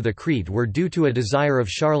Filioque to the Creed were due to a desire of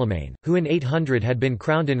Charlemagne, who in 800 had been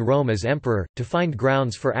crowned in Rome as emperor, to find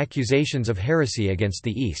grounds for accusations of heresy against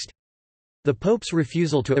the East. The Pope's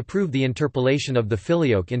refusal to approve the interpolation of the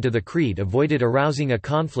Filioque into the Creed avoided arousing a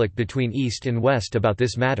conflict between East and West about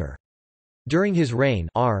this matter. During his reign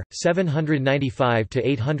r.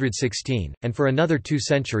 795–816, and for another 2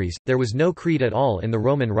 centuries, there was no creed at all in the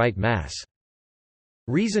Roman Rite Mass.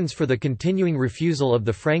 Reasons for the continuing refusal of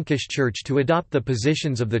the Frankish Church to adopt the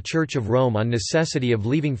positions of the Church of Rome on necessity of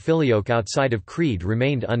leaving Filioque outside of Creed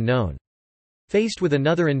remained unknown. Faced with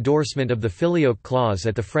another endorsement of the Filioque clause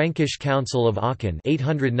at the Frankish Council of Aachen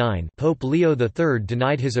 809, Pope Leo III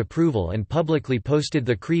denied his approval and publicly posted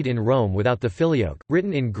the Creed in Rome without the Filioque,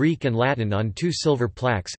 written in Greek and Latin on 2 silver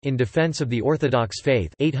plaques, in defense of the Orthodox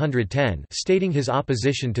faith 810, stating his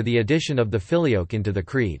opposition to the addition of the Filioque into the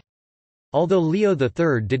Creed. Although Leo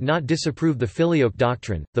III did not disapprove the Filioque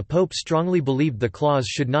doctrine, the Pope strongly believed the clause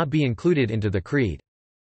should not be included into the Creed.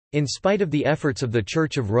 In spite of the efforts of the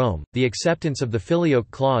Church of Rome, the acceptance of the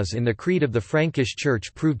Filioque clause in the Creed of the Frankish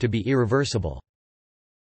Church proved to be irreversible.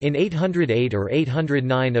 In 808 or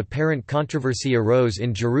 809 apparent controversy arose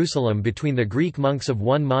in Jerusalem between the Greek monks of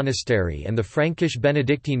one monastery and the Frankish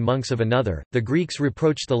Benedictine monks of another. The Greeks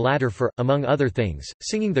reproached the latter for, among other things,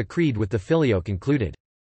 singing the Creed with the Filioque included.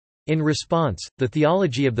 In response, the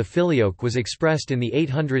theology of the Filioque was expressed in the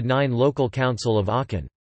 809 local council of Aachen.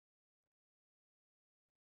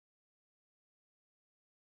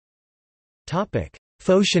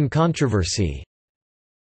 Photian controversy.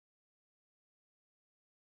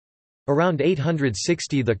 Around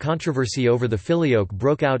 860 the controversy over the Filioque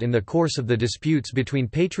broke out in the course of the disputes between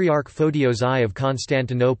Patriarch Photios I of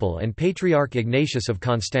Constantinople and Patriarch Ignatius of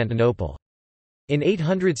Constantinople. In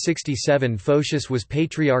 867 Photius was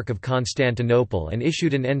Patriarch of Constantinople and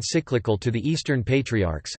issued an encyclical to the Eastern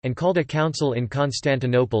Patriarchs, and called a council in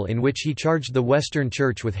Constantinople in which he charged the Western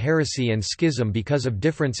Church with heresy and schism because of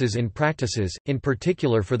differences in practices, in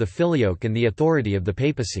particular for the Filioque and the authority of the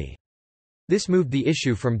papacy. This moved the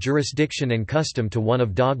issue from jurisdiction and custom to one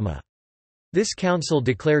of dogma. This council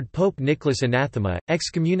declared Pope Nicholas anathema,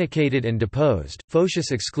 excommunicated and deposed.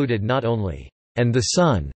 Photius excluded not only "and the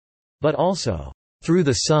Son," but also "through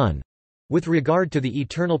the Son." With regard to the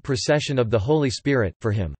eternal procession of the Holy Spirit,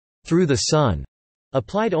 for him, "through the Son"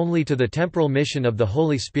 applied only to the temporal mission of the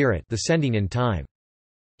Holy Spirit descending in time.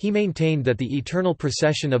 He maintained that the eternal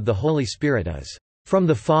procession of the Holy Spirit is "from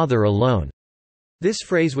the Father alone." This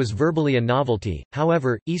phrase was verbally a novelty,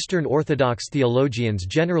 however, Eastern Orthodox theologians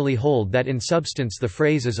generally hold that in substance the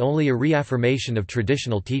phrase is only a reaffirmation of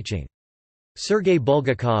traditional teaching. Sergei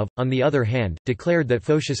Bulgakov, on the other hand, declared that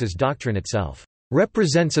Photius's doctrine itself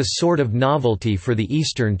represents a sort of novelty for the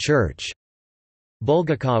Eastern Church.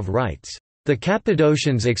 Bulgakov writes, "The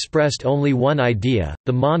Cappadocians expressed only one idea,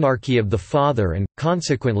 the monarchy of the Father and,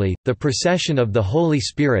 consequently, the procession of the Holy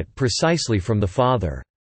Spirit precisely from the Father.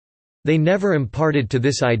 They never imparted to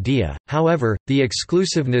this idea, however, the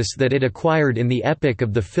exclusiveness that it acquired in the epoch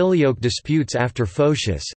of the Filioque disputes after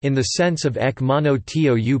Photius, in the sense of ek mono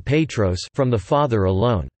tio ou Petros from the Father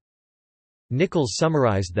alone." Nichols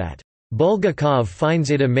summarized that, Bulgakov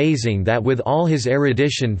finds it amazing that with all his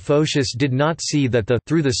erudition Photius did not see that the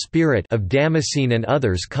through the spirit of Damascene and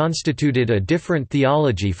others constituted a different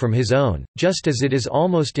theology from his own, just as it is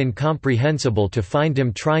almost incomprehensible to find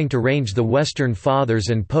him trying to range the Western Fathers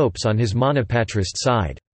and popes on his monopatrist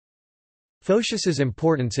side. Photius's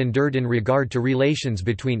importance endured in regard to relations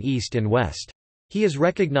between East and West. He is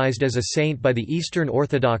recognized as a saint by the Eastern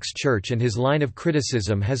Orthodox Church, and his line of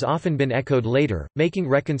criticism has often been echoed later, making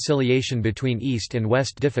reconciliation between East and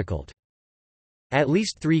West difficult. At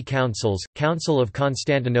least three councils, Council of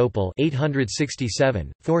Constantinople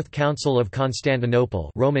 867, Fourth Council of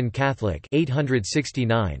Constantinople Roman Catholic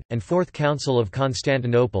 869, and Fourth Council of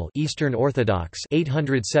Constantinople Eastern Orthodox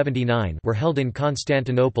 879 were held in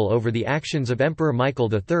Constantinople over the actions of Emperor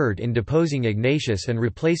Michael III in deposing Ignatius and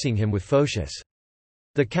replacing him with Photius.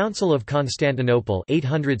 The Council of Constantinople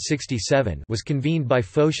 867 was convened by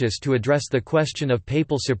Photius to address the question of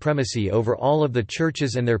papal supremacy over all of the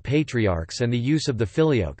churches and their patriarchs and the use of the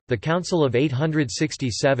Filioque. The Council of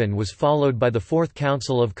 867 was followed by the Fourth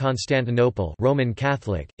Council of Constantinople Roman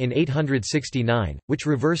Catholic in 869, which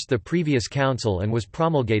reversed the previous council and was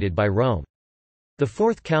promulgated by Rome. The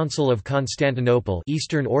Fourth Council of Constantinople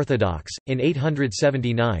Eastern Orthodox in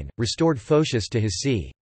 879 restored Photius to his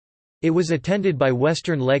see. It was attended by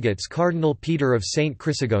Western legates Cardinal Peter of St.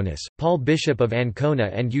 Chrysogonus, Paul Bishop of Ancona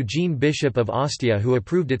and Eugene Bishop of Ostia, who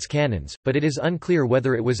approved its canons, but it is unclear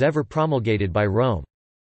whether it was ever promulgated by Rome.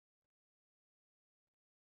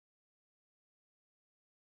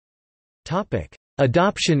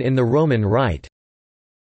 Adoption in the Roman Rite.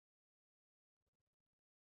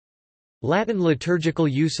 Latin liturgical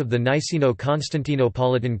use of the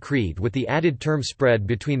Niceno-Constantinopolitan Creed with the added term spread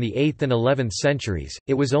between the 8th and 11th centuries.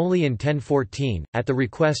 It was only in 1014, at the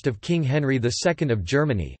request of King Henry II of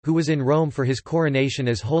Germany, who was in Rome for his coronation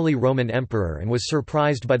as Holy Roman Emperor and was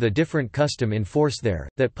surprised by the different custom in force there,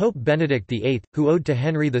 that Pope Benedict VIII, who owed to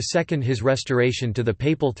Henry II his restoration to the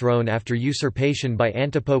papal throne after usurpation by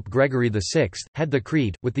antipope Gregory VI, had the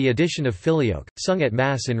Creed, with the addition of Filioque, sung at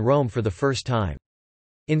Mass in Rome for the first time.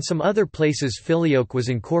 In some other places Filioque was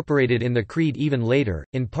incorporated in the Creed even later,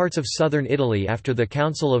 in parts of southern Italy after the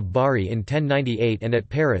Council of Bari in 1098 and at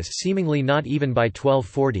Paris seemingly not even by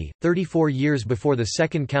 1240, 34 years before the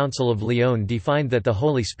Second Council of Lyon defined that the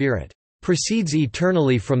Holy Spirit proceeds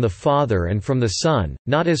eternally from the Father and from the Son,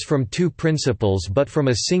 not as from two principles but from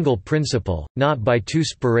a single principle, not by two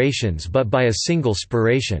spirations but by a single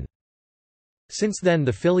spiration. Since then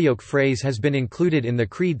the Filioque phrase has been included in the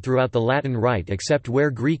Creed throughout the Latin Rite except where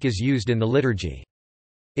Greek is used in the liturgy.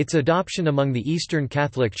 Its adoption among the Eastern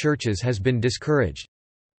Catholic Churches has been discouraged.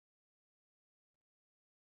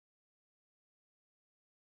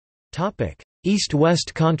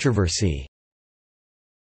 East-West controversy.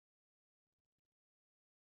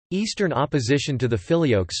 Eastern opposition to the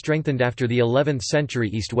Filioque strengthened after the 11th century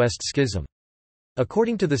East-West schism.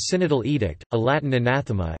 According to the Synodal Edict, a Latin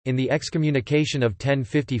anathema, in the excommunication of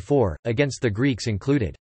 1054, against the Greeks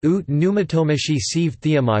included, ut pneumatomachi sive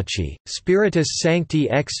theomachi, spiritus sancti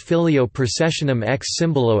ex filio processionum ex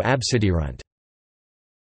symbolo absiderunt.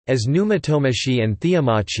 As pneumatomachi and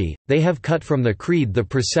theomachi, they have cut from the Creed the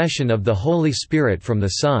procession of the Holy Spirit from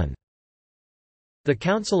the Son. The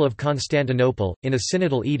Council of Constantinople, in a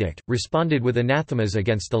Synodal Edict, responded with anathemas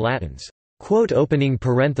against the Latins.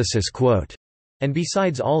 And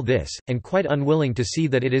besides all this, and quite unwilling to see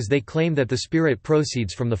that it is they claim that the Spirit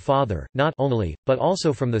proceeds from the Father, not only, but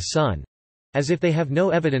also from the Son, as if they have no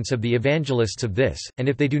evidence of the evangelists of this, and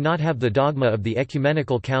if they do not have the dogma of the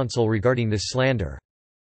Ecumenical Council regarding this slander.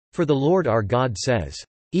 For the Lord our God says,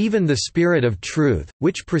 "Even the Spirit of truth,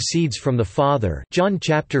 which proceeds from the Father." John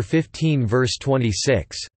chapter 15 verse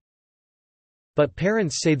 26. But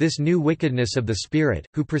parents say this new wickedness of the Spirit,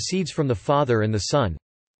 who proceeds from the Father and the Son.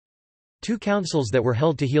 Two councils that were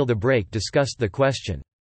held to heal the break discussed the question.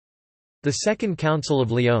 The Second Council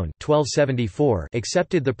of Lyon 1274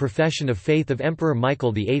 accepted the profession of faith of Emperor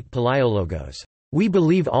Michael VIII Palaiologos. We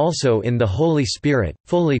believe also in the Holy Spirit,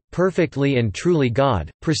 fully, perfectly and truly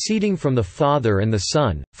God, proceeding from the Father and the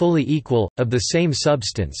Son, fully equal, of the same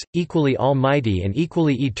substance, equally almighty and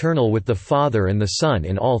equally eternal with the Father and the Son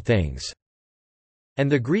in all things. And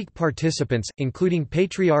the Greek participants, including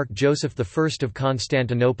Patriarch Joseph I of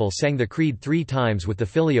Constantinople, sang the Creed 3 times with the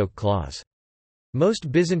Filioque clause. Most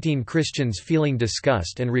Byzantine Christians, feeling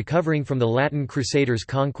disgust and recovering from the Latin Crusaders'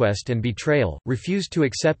 conquest and betrayal, refused to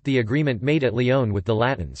accept the agreement made at Lyon with the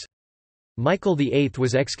Latins. Michael VIII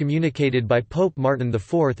was excommunicated by Pope Martin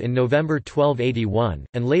IV in November 1281,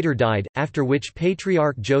 and later died, after which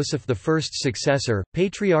Patriarch Joseph I's successor,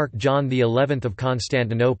 Patriarch John XI of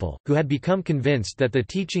Constantinople, who had become convinced that the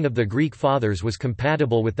teaching of the Greek Fathers was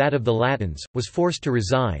compatible with that of the Latins, was forced to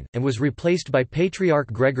resign, and was replaced by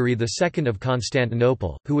Patriarch Gregory II of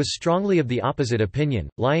Constantinople, who was strongly of the opposite opinion.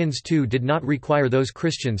 Lyons II did not require those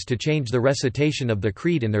Christians to change the recitation of the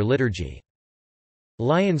Creed in their liturgy.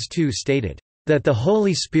 Lyons II stated, "that the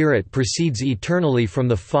Holy Spirit proceeds eternally from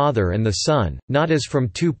the Father and the Son, not as from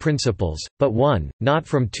two principles, but one, not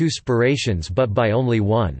from two spirations but by only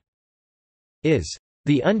one, is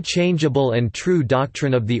the unchangeable and true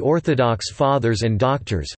doctrine of the Orthodox Fathers and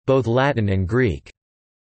Doctors, both Latin and Greek."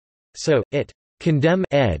 So, it condemn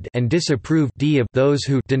ed and disapprove d of those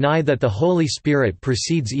who deny that the Holy Spirit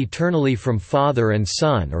proceeds eternally from Father and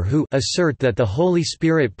Son, or who assert that the Holy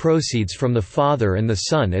Spirit proceeds from the Father and the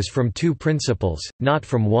Son as from two principles, not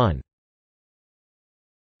from one.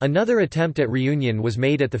 Another attempt at reunion was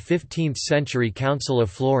made at the 15th-century Council of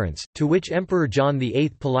Florence, to which Emperor John VIII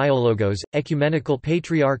Palaiologos, Ecumenical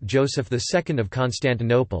Patriarch Joseph II of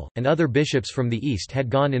Constantinople, and other bishops from the East had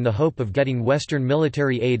gone in the hope of getting Western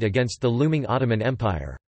military aid against the looming Ottoman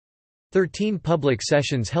Empire. 13 public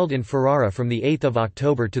sessions held in Ferrara from 8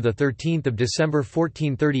 October to 13 December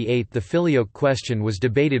 1438. The Filioque question was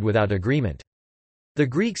debated without agreement. The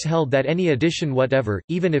Greeks held that any addition whatever,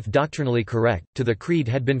 even if doctrinally correct, to the Creed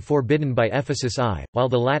had been forbidden by Ephesus I, while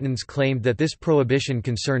the Latins claimed that this prohibition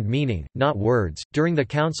concerned meaning, not words. During the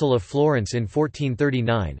Council of Florence in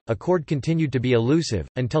 1439, accord continued to be elusive,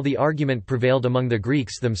 until the argument prevailed among the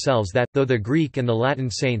Greeks themselves that, though the Greek and the Latin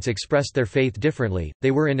saints expressed their faith differently,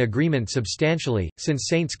 they were in agreement substantially, since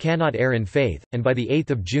saints cannot err in faith, and by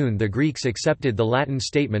 8 June the Greeks accepted the Latin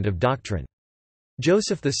statement of doctrine.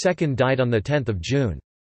 Joseph II died on 10 June.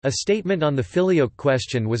 A statement on the Filioque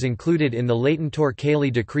question was included in the Latentor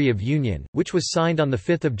Caeli Decree of Union, which was signed on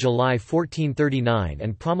 5 July 1439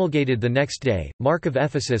 and promulgated the next day. Mark of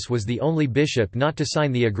Ephesus was the only bishop not to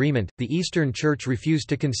sign the agreement. The Eastern Church refused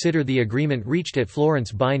to consider the agreement reached at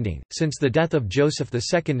Florence binding, since the death of Joseph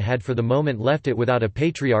II had for the moment left it without a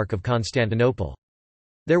Patriarch of Constantinople.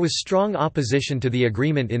 There was strong opposition to the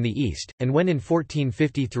agreement in the East, and when in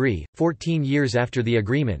 1453, 14 years after the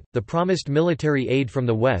agreement, the promised military aid from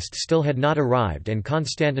the West still had not arrived and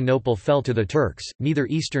Constantinople fell to the Turks, neither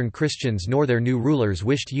Eastern Christians nor their new rulers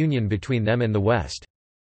wished union between them and the West.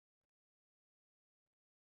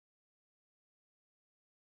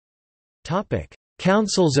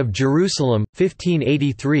 Councils of Jerusalem,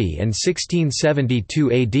 1583 and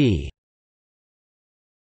 1672 AD.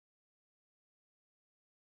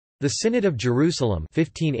 The Synod of Jerusalem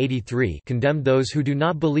 1583 condemned those who do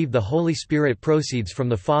not believe the Holy Spirit proceeds from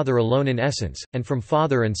the Father alone in essence, and from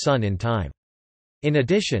Father and Son in time. In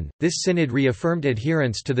addition, this synod reaffirmed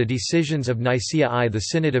adherence to the decisions of Nicaea I. The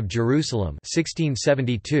Synod of Jerusalem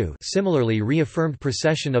 1672 similarly reaffirmed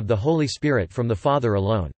procession of the Holy Spirit from the Father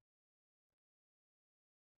alone.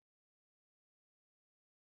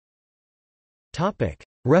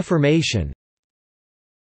 Reformation.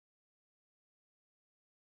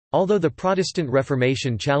 Although the Protestant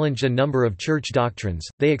Reformation challenged a number of church doctrines,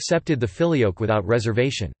 they accepted the Filioque without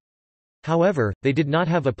reservation. However, they did not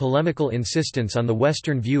have a polemical insistence on the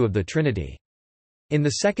Western view of the Trinity. In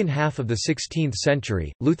the second half of the 16th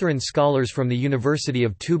century, Lutheran scholars from the University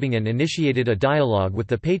of Tübingen initiated a dialogue with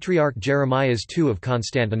the Patriarch Jeremias II of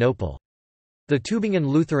Constantinople. The Tübingen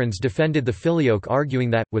Lutherans defended the Filioque, arguing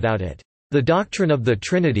that, without it, the doctrine of the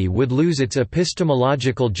Trinity would lose its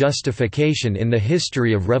epistemological justification in the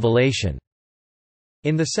history of revelation.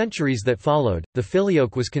 In the centuries that followed, the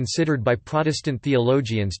Filioque was considered by Protestant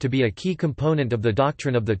theologians to be a key component of the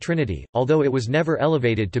doctrine of the Trinity, although it was never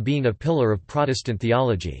elevated to being a pillar of Protestant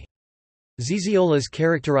theology. Ziziolas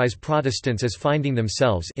characterize Protestants as finding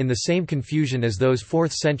themselves in the same confusion as those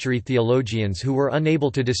 4th-century theologians who were unable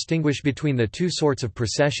to distinguish between the two sorts of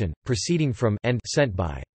procession, proceeding from and sent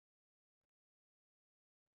by.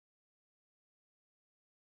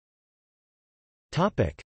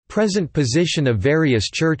 Present position of various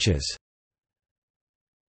churches.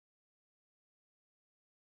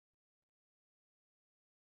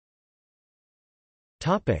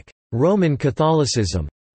 Roman Catholicism.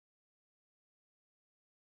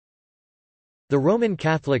 The Roman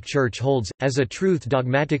Catholic Church holds, as a truth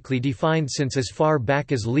dogmatically defined since as far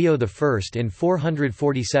back as Leo I in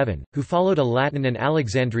 447, who followed a Latin and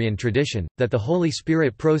Alexandrian tradition, that the Holy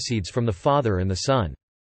Spirit proceeds from the Father and the Son.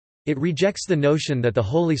 It rejects the notion that the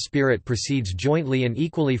Holy Spirit proceeds jointly and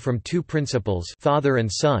equally from two principles, Father and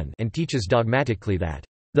Son, and teaches dogmatically that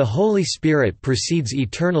 "The Holy Spirit proceeds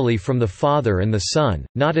eternally from the Father and the Son,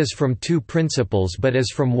 not as from two principles but as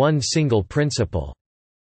from one single principle."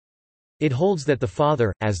 It holds that the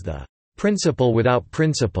Father, as the principle without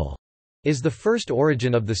principle, is the first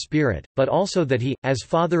origin of the Spirit, but also that he, as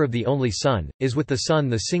Father of the only Son, is with the Son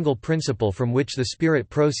the single principle from which the Spirit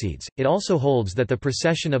proceeds. It also holds that the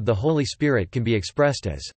procession of the Holy Spirit can be expressed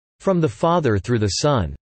as from the Father through the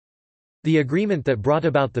Son. The agreement that brought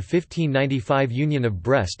about the 1595 Union of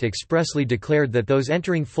Brest expressly declared that those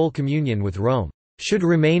entering full communion with Rome should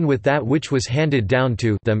remain with that which was handed down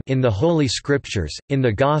to them in the Holy Scriptures, in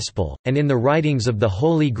the Gospel, and in the writings of the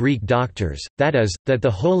holy Greek doctors, that is, that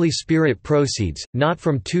the Holy Spirit proceeds, not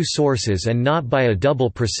from two sources and not by a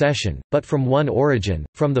double procession, but from one origin,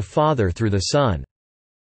 from the Father through the Son.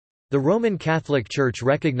 The Roman Catholic Church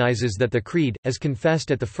recognizes that the Creed, as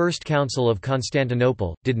confessed at the First Council of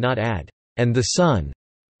Constantinople, did not add, "and the Son,"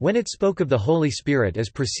 when it spoke of the Holy Spirit as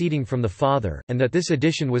proceeding from the Father, and that this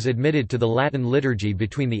addition was admitted to the Latin liturgy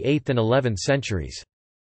between the 8th and 11th centuries.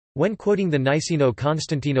 When quoting the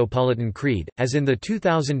Niceno-Constantinopolitan Creed, as in the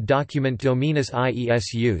 2000 document Dominus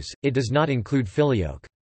Iesus, it does not include Filioque.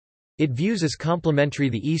 It views as complementary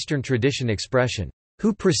the Eastern tradition expression,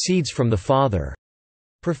 "who proceeds from the Father,"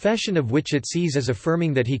 profession of which it sees as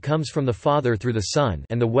affirming that he comes from the Father through the Son,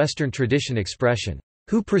 and the Western tradition expression,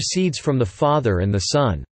 "who proceeds from the Father and the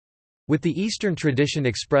Son," with the Eastern tradition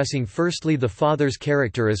expressing firstly the Father's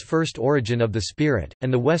character as first origin of the Spirit,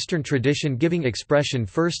 and the Western tradition giving expression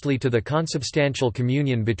firstly to the consubstantial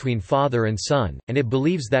communion between Father and Son, and it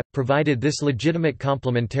believes that, provided this legitimate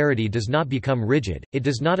complementarity does not become rigid, it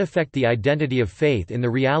does not affect the identity of faith in the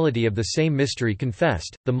reality of the same mystery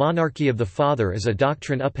confessed. The monarchy of the Father is a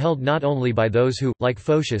doctrine upheld not only by those who, like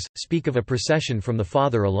Photius, speak of a procession from the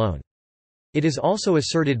Father alone. It is also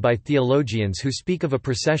asserted by theologians who speak of a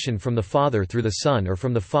procession from the Father through the Son or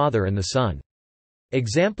from the Father and the Son.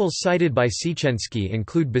 Examples cited by Siecienski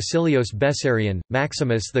include Basilios Bessarion,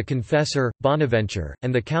 Maximus the Confessor, Bonaventure,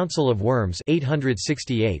 and the Council of Worms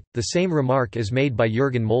 868. The same remark is made by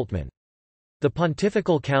Jürgen Moltmann. The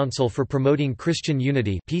Pontifical Council for Promoting Christian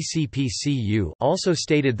Unity (PCPCU) also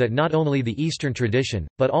stated that not only the Eastern tradition,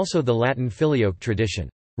 but also the Latin Filioque tradition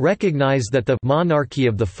recognize that the monarchy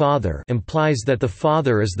of the Father implies that the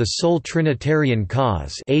Father is the sole Trinitarian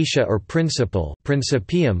cause atia or principle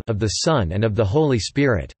principium of the Son and of the Holy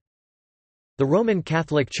Spirit. The Roman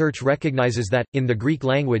Catholic Church recognizes that, in the Greek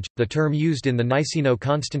language, the term used in the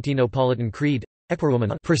Niceno-Constantinopolitan Creed,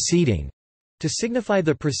 proceeding, to signify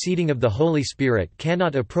the proceeding of the Holy Spirit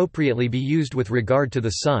cannot appropriately be used with regard to the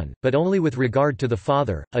Son, but only with regard to the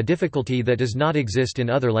Father, a difficulty that does not exist in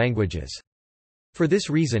other languages. For this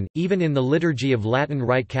reason, even in the liturgy of Latin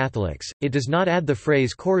Rite Catholics, it does not add the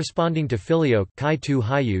phrase corresponding to Filioque kai tu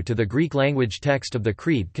haiu to the Greek language text of the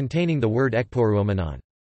Creed containing the word ekporoumenon.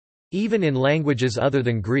 Even in languages other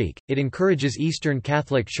than Greek, it encourages Eastern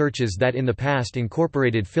Catholic churches that in the past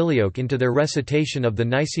incorporated Filioque into their recitation of the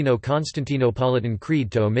Niceno-Constantinopolitan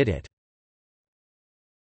Creed to omit it.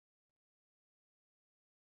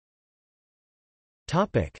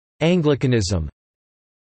 Anglicanism.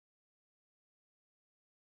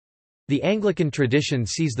 The Anglican tradition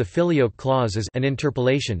sees the Filioque clause as an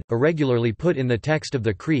interpolation, irregularly put in the text of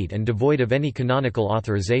the Creed and devoid of any canonical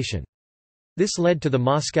authorization. This led to the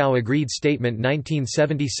Moscow Agreed Statement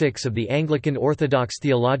 1976 of the Anglican Orthodox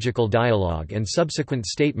Theological Dialogue and subsequent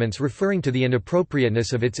statements referring to the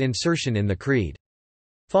inappropriateness of its insertion in the Creed.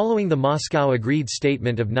 Following the Moscow Agreed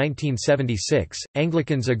Statement of 1976,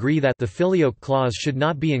 Anglicans agree that the Filioque clause should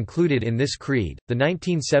not be included in this creed. The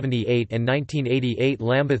 1978 and 1988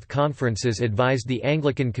 Lambeth Conferences advised the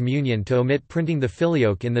Anglican Communion to omit printing the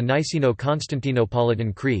Filioque in the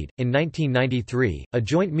Niceno-Constantinopolitan Creed. In 1993, a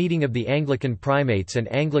joint meeting of the Anglican Primates and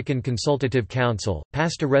Anglican Consultative Council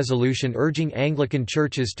passed a resolution urging Anglican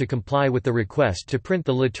churches to comply with the request to print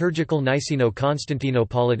the liturgical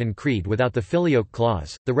Niceno-Constantinopolitan Creed without the Filioque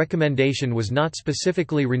clause. The recommendation was not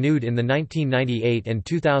specifically renewed in the 1998 and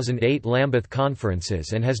 2008 Lambeth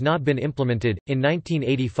Conferences and has not been implemented. In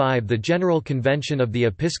 1985, the General Convention of the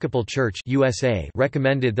Episcopal Church (USA)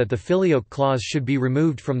 recommended that the Filioque clause should be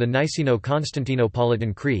removed from the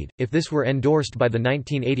Niceno-Constantinopolitan Creed, if this were endorsed by the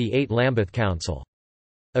 1988 Lambeth Council.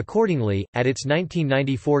 Accordingly, at its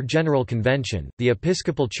 1994 General Convention, the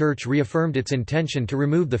Episcopal Church reaffirmed its intention to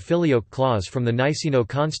remove the Filioque clause from the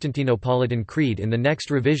Niceno-Constantinopolitan Creed in the next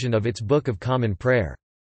revision of its Book of Common Prayer.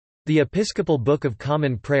 The Episcopal Book of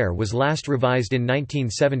Common Prayer was last revised in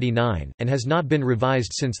 1979, and has not been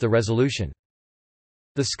revised since the resolution.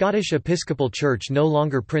 The Scottish Episcopal Church no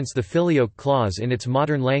longer prints the Filioque clause in its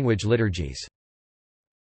modern language liturgies.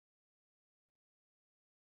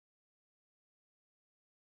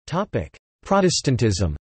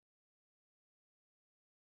 Protestantism.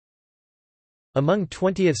 Among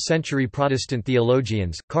 20th-century Protestant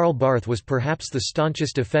theologians, Karl Barth was perhaps the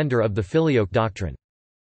staunchest defender of the Filioque doctrine.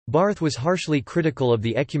 Barth was harshly critical of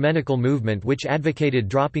the ecumenical movement which advocated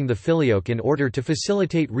dropping the Filioque in order to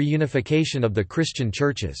facilitate reunification of the Christian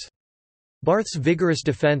churches. Barth's vigorous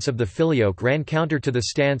defense of the Filioque ran counter to the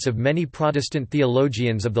stance of many Protestant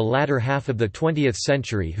theologians of the latter half of the 20th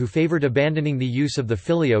century who favored abandoning the use of the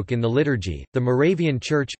Filioque in the liturgy. The Moravian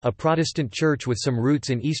Church, a Protestant church with some roots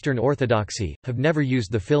in Eastern Orthodoxy, have never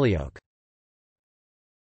used the Filioque.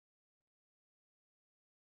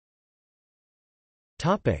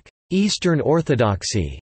 Eastern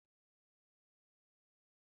Orthodoxy.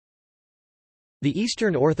 The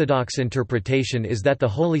Eastern Orthodox interpretation is that the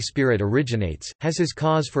Holy Spirit originates, has his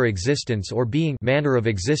cause for existence or being manner of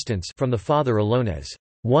existence from the Father alone as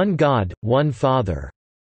one God, one Father.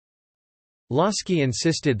 Lossky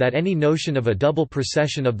insisted that any notion of a double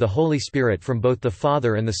procession of the Holy Spirit from both the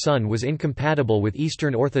Father and the Son was incompatible with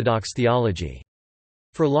Eastern Orthodox theology.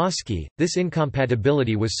 For Lossky, this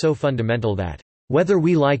incompatibility was so fundamental that whether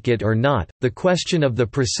we like it or not, the question of the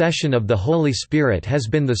procession of the Holy Spirit has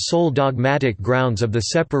been the sole dogmatic grounds of the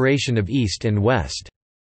separation of East and West.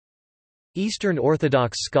 Eastern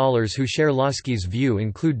Orthodox scholars who share Lossky's view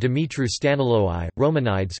include Dumitru Staniloae,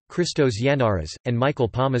 Romanides, Christos Yannaras, and Michael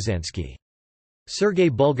Pomazansky. Sergei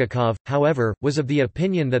Bulgakov, however, was of the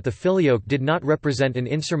opinion that the Filioque did not represent an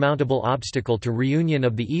insurmountable obstacle to reunion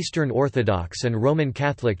of the Eastern Orthodox and Roman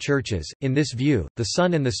Catholic churches. In this view, the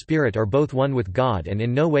Son and the Spirit are both one with God and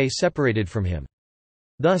in no way separated from Him.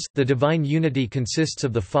 Thus, the divine unity consists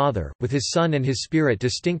of the Father, with His Son and His Spirit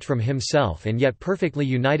distinct from Himself and yet perfectly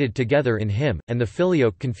united together in Him, and the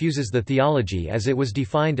Filioque confuses the theology as it was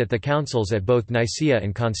defined at the councils at both Nicaea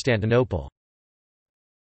and Constantinople.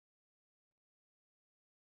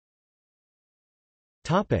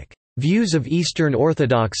 Views of Eastern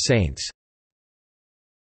Orthodox saints.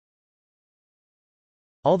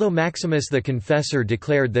 Although Maximus the Confessor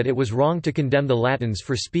declared that it was wrong to condemn the Latins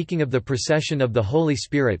for speaking of the procession of the Holy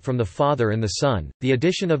Spirit from the Father and the Son, the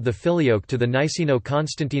addition of the Filioque to the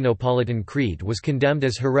Niceno-Constantinopolitan Creed was condemned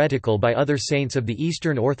as heretical by other saints of the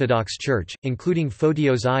Eastern Orthodox Church, including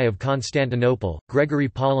Photios I of Constantinople, Gregory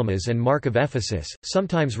Palamas and Mark of Ephesus,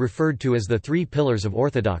 sometimes referred to as the Three Pillars of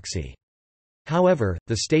Orthodoxy. However,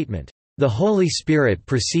 the statement, "The Holy Spirit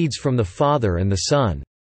proceeds from the Father and the Son,"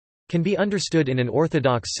 can be understood in an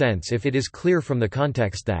orthodox sense if it is clear from the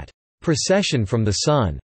context that, "procession from the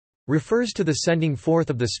Son" refers to the sending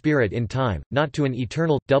forth of the Spirit in time, not to an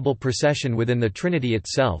eternal, double procession within the Trinity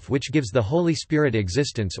itself which gives the Holy Spirit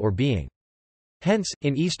existence or being. Hence,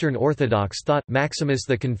 in Eastern Orthodox thought, Maximus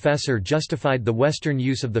the Confessor justified the Western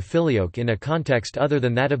use of the Filioque in a context other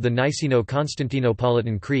than that of the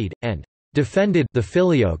Niceno-Constantinopolitan Creed, and defended the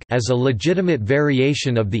Filioque as a legitimate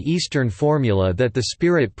variation of the Eastern formula that the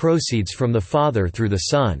Spirit proceeds from the Father through the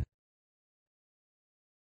Son.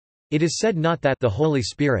 It is said not that the Holy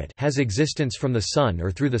Spirit has existence from the Son or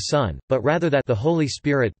through the Son, but rather that the Holy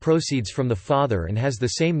Spirit proceeds from the Father and has the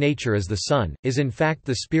same nature as the Son, is in fact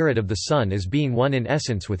the Spirit of the Son as being one in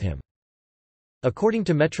essence with Him. According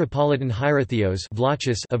to Metropolitan Hierotheos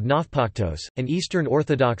of Nafpaktos, an Eastern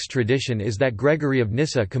Orthodox tradition is that Gregory of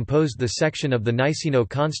Nyssa composed the section of the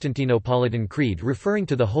Niceno-Constantinopolitan Creed referring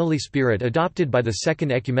to the Holy Spirit adopted by the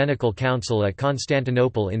Second Ecumenical Council at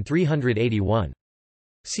Constantinople in 381.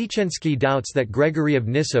 Siecienski doubts that Gregory of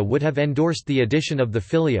Nyssa would have endorsed the addition of the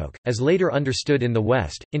Filioque, as later understood in the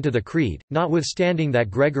West, into the Creed, notwithstanding that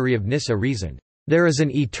Gregory of Nyssa reasoned, "There is an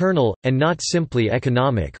eternal, and not simply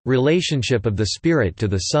economic, relationship of the Spirit to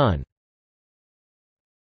the Son."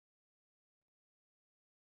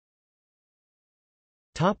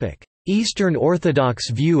 Eastern Orthodox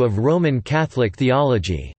view of Roman Catholic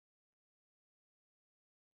theology.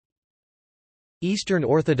 Eastern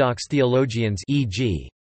Orthodox theologians e.g.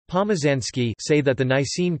 Pomazansky say that the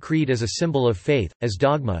Nicene Creed as a symbol of faith, as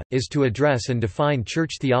dogma, is to address and define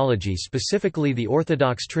Church theology, specifically the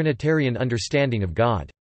Orthodox Trinitarian understanding of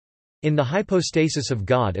God. In the hypostasis of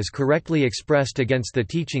God is correctly expressed against the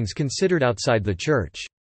teachings considered outside the Church.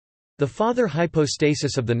 The Father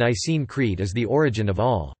hypostasis of the Nicene Creed is the origin of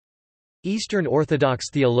all. Eastern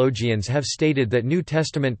Orthodox theologians have stated that New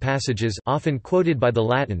Testament passages often quoted by the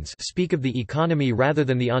Latins speak of the economy rather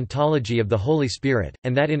than the ontology of the Holy Spirit,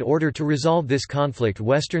 and that in order to resolve this conflict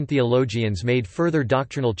Western theologians made further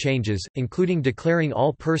doctrinal changes, including declaring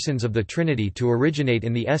all persons of the Trinity to originate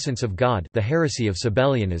in the essence of God, the heresy of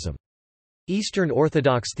Sabellianism. Eastern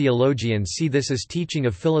Orthodox theologians see this as teaching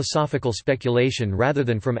of philosophical speculation rather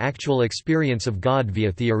than from actual experience of God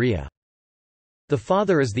via theoria. The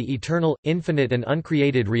Father is the eternal, infinite and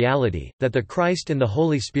uncreated reality, that the Christ and the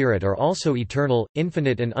Holy Spirit are also eternal,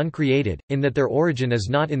 infinite and uncreated, in that their origin is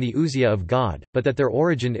not in the ousia of God, but that their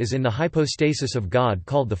origin is in the hypostasis of God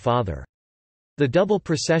called the Father. The double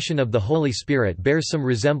procession of the Holy Spirit bears some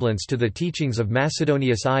resemblance to the teachings of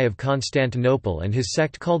Macedonius I of Constantinople and his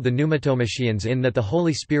sect called the Pneumatomachines, in that the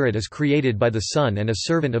Holy Spirit is created by the Son and a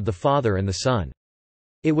servant of the Father and the Son.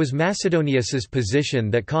 It was Macedonius's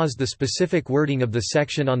position that caused the specific wording of the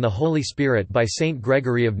section on the Holy Spirit by Saint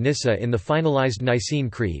Gregory of Nyssa in the finalized Nicene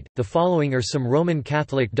Creed. The following are some Roman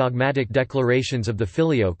Catholic dogmatic declarations of the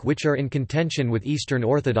Filioque which are in contention with Eastern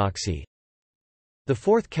Orthodoxy. The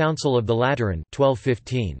Fourth Council of the Lateran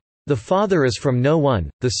 1215. The Father is from no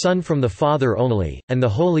one, the Son from the Father only, and the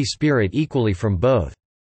Holy Spirit equally from both.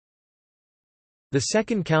 The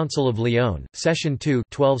Second Council of Lyon, Session 2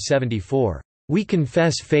 1274. We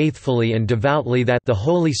confess faithfully and devoutly that the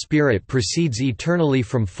Holy Spirit proceeds eternally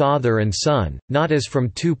from Father and Son, not as from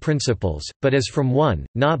two principles, but as from one,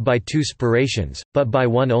 not by two spirations, but by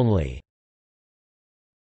one only.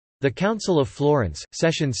 The Council of Florence,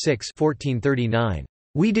 Session 6 1439.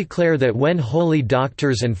 We declare that when holy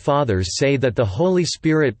doctors and fathers say that the Holy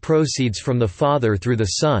Spirit proceeds from the Father through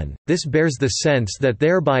the Son, this bears the sense that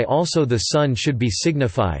thereby also the Son should be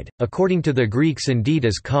signified, according to the Greeks indeed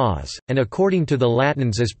as cause, and according to the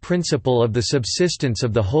Latins as principle of the subsistence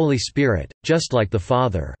of the Holy Spirit, just like the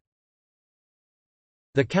Father.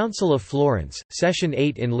 The Council of Florence, Session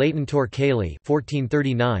 8 in Latentur Caeli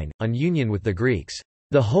 1439, on union with the Greeks.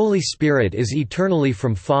 The Holy Spirit is eternally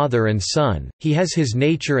from Father and Son, he has his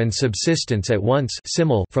nature and subsistence at once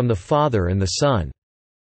from the Father and the Son.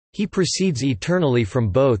 He proceeds eternally from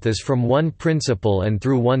both as from one principle and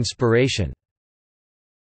through one spiration.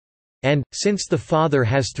 And, since the Father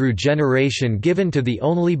has through generation given to the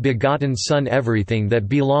only begotten Son everything that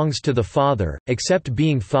belongs to the Father, except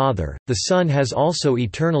being Father, the Son has also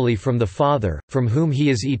eternally from the Father, from whom he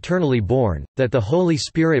is eternally born, that the Holy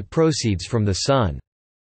Spirit proceeds from the Son.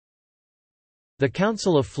 The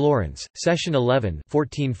Council of Florence, Session 11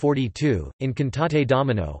 1442, in Cantate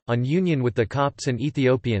Domino, on union with the Copts and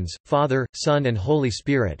Ethiopians, Father, Son and Holy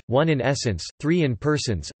Spirit, one in essence, three in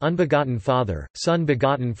persons, unbegotten Father, Son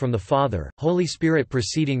begotten from the Father, Holy Spirit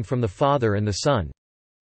proceeding from the Father and the Son.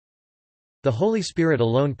 The Holy Spirit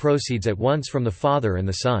alone proceeds at once from the Father and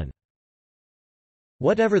the Son.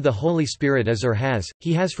 Whatever the Holy Spirit is or has,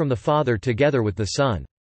 he has from the Father together with the Son.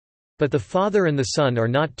 But the Father and the Son are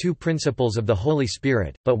not two principles of the Holy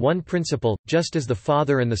Spirit, but one principle, just as the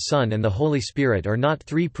Father and the Son and the Holy Spirit are not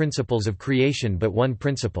three principles of creation but one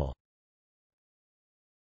principle.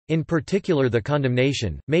 In particular the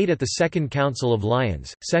condemnation, made at the Second Council of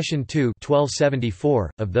Lyons, Session 2 1274,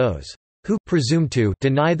 of those who presume to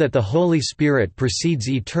deny that the Holy Spirit proceeds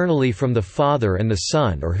eternally from the Father and the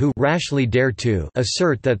Son, or who rashly dare to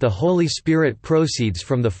assert that the Holy Spirit proceeds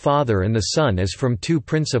from the Father and the Son as from two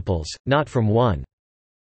principles, not from one.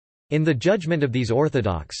 In the judgment of these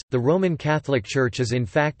Orthodox, the Roman Catholic Church is in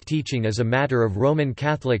fact teaching as a matter of Roman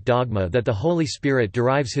Catholic dogma that the Holy Spirit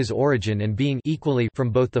derives his origin and being equally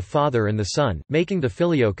from both the Father and the Son, making the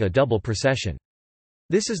Filioque a double procession.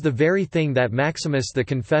 This is the very thing that Maximus the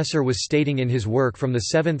Confessor was stating in his work from the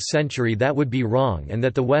 7th century that would be wrong and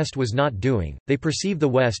that the West was not doing. They perceive the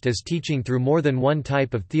West as teaching through more than one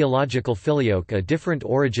type of theological filioque a different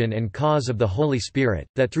origin and cause of the Holy Spirit,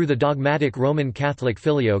 that through the dogmatic Roman Catholic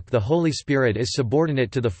filioque the Holy Spirit is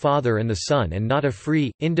subordinate to the Father and the Son and not a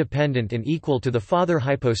free, independent and equal to the Father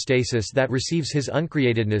hypostasis that receives his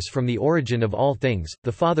uncreatedness from the origin of all things,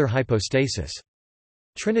 the Father hypostasis.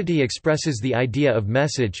 Trinity expresses the idea of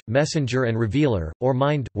message, messenger and revealer, or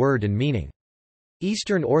mind, word and meaning.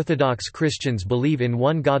 Eastern Orthodox Christians believe in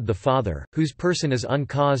one God the Father, whose person is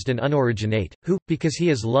uncaused and unoriginate, who, because he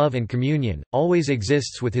is love and communion, always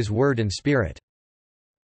exists with his word and spirit.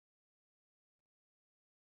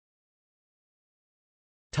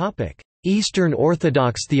 Eastern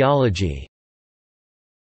Orthodox theology.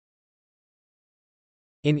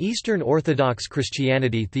 In Eastern Orthodox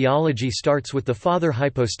Christianity, theology starts with the Father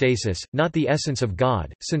hypostasis, not the essence of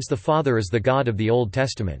God, since the Father is the God of the Old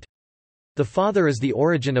Testament. The Father is the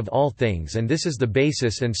origin of all things, and this is the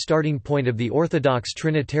basis and starting point of the Orthodox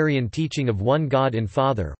Trinitarian teaching of one God in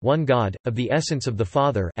Father, one God, of the essence of the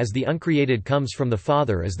Father, as the uncreated comes from the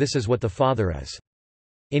Father, as this is what the Father is.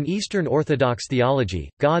 In Eastern Orthodox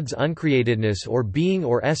theology, God's uncreatedness or being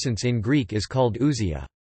or essence in Greek is called ousia.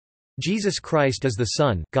 Jesus Christ is the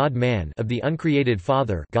Son, God-man, of the uncreated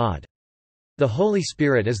Father, God. The Holy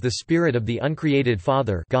Spirit is the Spirit of the uncreated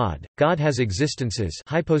Father, God. God has existences,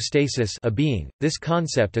 hypostasis, a being. This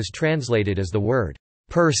concept is translated as the word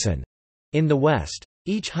person. In the West,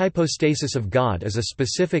 each hypostasis of God is a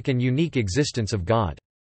specific and unique existence of God.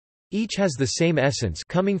 Each has the same essence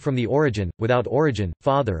coming from the origin, without origin,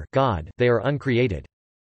 Father God, they are uncreated.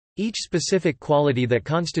 Each specific quality that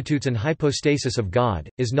constitutes an hypostasis of God,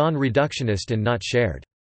 is non-reductionist and not shared.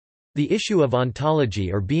 The issue of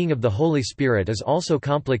ontology or being of the Holy Spirit is also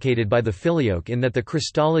complicated by the Filioque in that the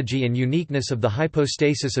Christology and uniqueness of the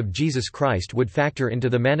hypostasis of Jesus Christ would factor into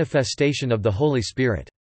the manifestation of the Holy Spirit.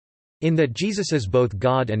 In that Jesus is both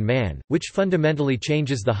God and man, which fundamentally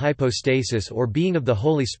changes the hypostasis or being of the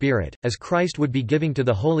Holy Spirit, as Christ would be giving to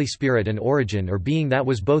the Holy Spirit an origin or being that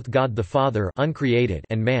was both God the Father uncreated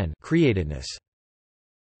and man createdness.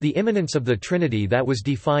 The immanence of the Trinity that was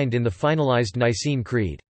defined in the finalized Nicene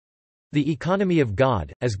Creed. The economy of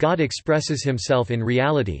God, as God expresses himself in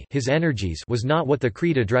reality his energies, was not what the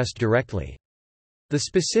Creed addressed directly. The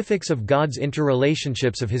specifics of God's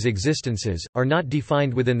interrelationships of his existences, are not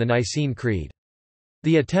defined within the Nicene Creed.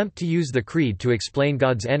 The attempt to use the Creed to explain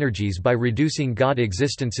God's energies by reducing God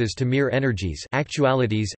existences to mere energies,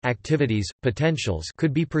 actualities, activities, potentials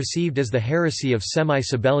could be perceived as the heresy of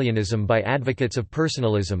semi-Sabellianism by advocates of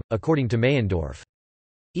personalism, according to Meyendorff.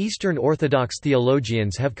 Eastern Orthodox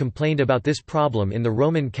theologians have complained about this problem in the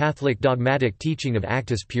Roman Catholic dogmatic teaching of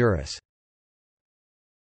Actus Purus.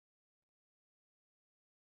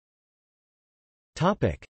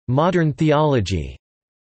 Modern theology.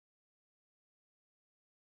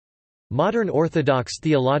 Modern Orthodox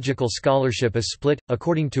theological scholarship is split,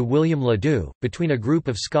 according to William Ledoux, between a group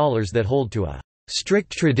of scholars that hold to a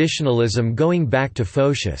strict traditionalism going back to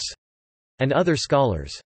Photius, and other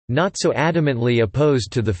scholars not so adamantly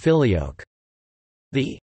opposed to the Filioque.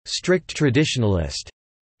 The strict traditionalist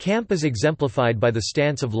camp is exemplified by the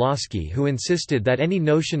stance of Losky, who insisted that any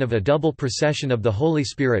notion of a double procession of the Holy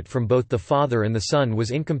Spirit from both the Father and the Son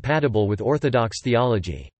was incompatible with Orthodox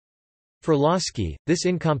theology. For Losky, this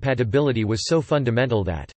incompatibility was so fundamental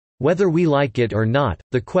that, "Whether we like it or not,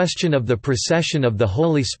 the question of the procession of the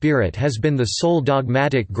Holy Spirit has been the sole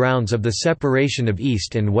dogmatic grounds of the separation of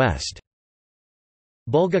East and West."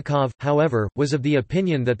 Bulgakov, however, was of the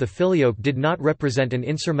opinion that the Filioque did not represent an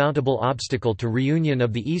insurmountable obstacle to reunion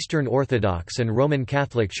of the Eastern Orthodox and Roman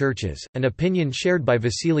Catholic churches, an opinion shared by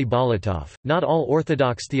Vasily Bolotov. Not all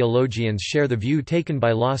Orthodox theologians share the view taken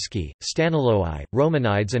by Losky, Staniloae,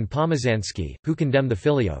 Romanides, and Pomazansky, who condemn the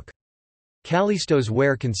Filioque. Kallistos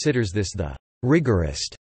Ware considers this the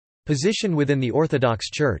rigorist position within the Orthodox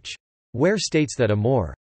Church. Ware states that a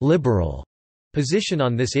more liberal position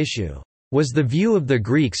on this issue was the view of the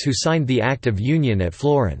Greeks who signed the Act of Union at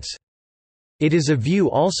Florence. It is a view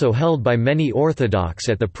also held by many Orthodox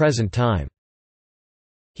at the present time.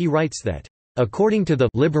 He writes that, according to the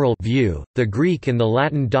liberal view, the Greek and the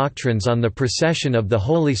Latin doctrines on the procession of the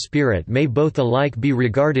Holy Spirit may both alike be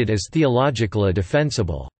regarded as theologically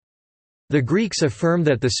defensible. The Greeks affirm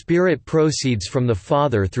that the Spirit proceeds from the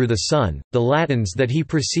Father through the Son, the Latins that he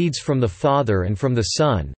proceeds from the Father and from the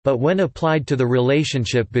Son, but when applied to the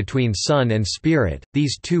relationship between Son and Spirit,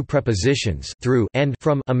 these two prepositions through and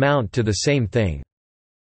from amount to the same thing.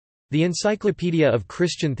 The Encyclopedia of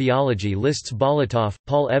Christian Theology lists Bolotov,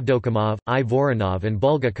 Paul Evdokimov, I. Voronov and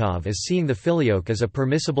Bulgakov as seeing the Filioque as a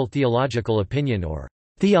permissible theological opinion or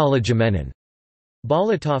theologimenon.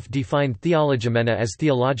 Bolotov defined theologimena as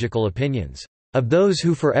theological opinions. Of those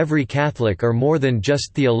who for every Catholic are more than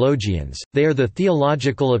just theologians, they are the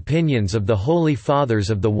theological opinions of the Holy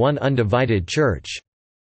Fathers of the one undivided Church.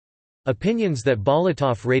 Opinions that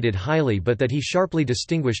Bolotov rated highly but that he sharply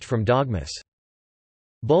distinguished from dogmas.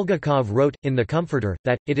 Bulgakov wrote, in The Comforter,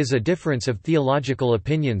 that, it is a difference of theological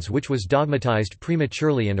opinions which was dogmatized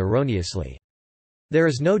prematurely and erroneously. There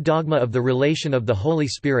is no dogma of the relation of the Holy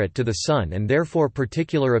Spirit to the Son, and therefore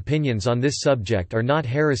particular opinions on this subject are not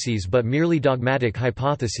heresies but merely dogmatic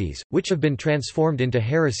hypotheses, which have been transformed into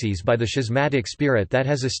heresies by the schismatic spirit that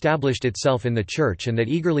has established itself in the Church and that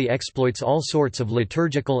eagerly exploits all sorts of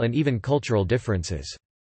liturgical and even cultural differences.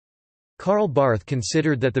 Karl Barth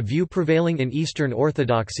considered that the view prevailing in Eastern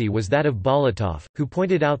Orthodoxy was that of Bolotov, who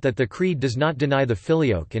pointed out that the Creed does not deny the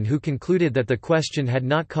Filioque and who concluded that the question had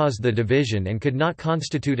not caused the division and could not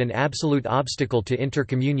constitute an absolute obstacle to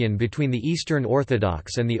intercommunion between the Eastern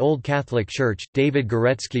Orthodox and the Old Catholic Church. David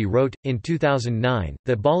Goretzky wrote, in 2009,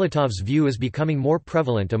 that Bolotov's view is becoming more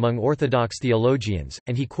prevalent among Orthodox theologians,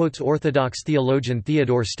 and he quotes Orthodox theologian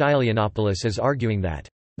Theodore Stylianopoulos as arguing that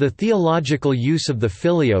the theological use of the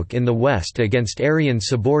Filioque in the West against Arian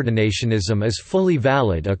subordinationism is fully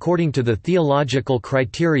valid according to the theological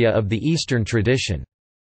criteria of the Eastern tradition.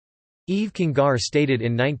 Yves Congar stated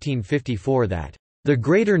in 1954 that, The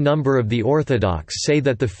greater number of the Orthodox say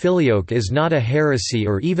that the Filioque is not a heresy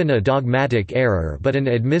or even a dogmatic error but an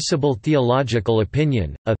admissible theological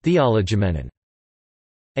opinion, a theologimenon.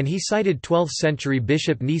 And he cited 12th-century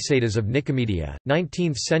Bishop Nicetas of Nicomedia,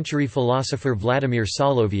 19th-century philosopher Vladimir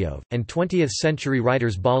Solovyov, and 20th-century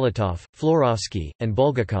writers Bolotov, Florovsky, and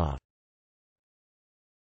Bulgakov.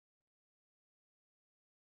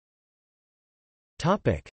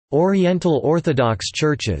 Oriental Orthodox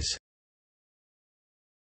churches.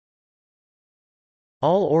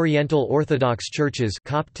 All Oriental Orthodox churches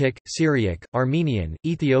Coptic, Syriac, Armenian,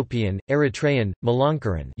 Ethiopian, Eritrean,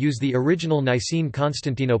 Malankararan use the original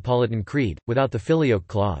Nicene-Constantinopolitan Creed, without the Filioque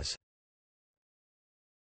clause.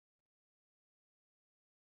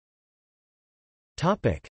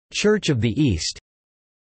 Church of the East.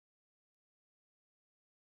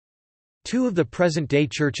 Two of the present-day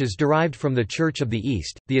churches derived from the Church of the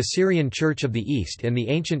East, the Assyrian Church of the East and the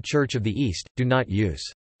Ancient Church of the East, do not use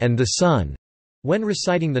 "and the Son" when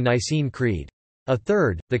reciting the Nicene Creed. A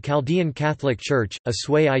third, the Chaldean Catholic Church, a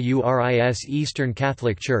Sway Iuris Eastern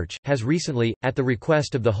Catholic Church, has recently, at the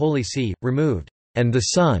request of the Holy See, removed "and the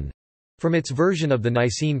Son" from its version of the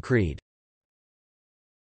Nicene Creed.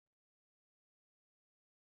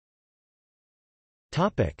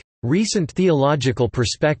 Recent theological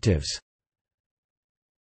perspectives.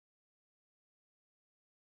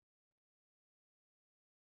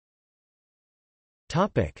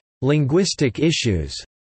 Linguistic issues.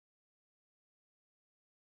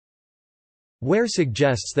 Ware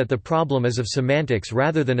suggests that the problem is of semantics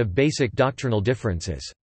rather than of basic doctrinal differences.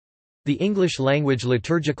 The English Language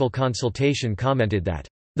Liturgical Consultation commented that,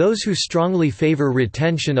 "Those who strongly favor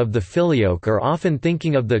retention of the Filioque are often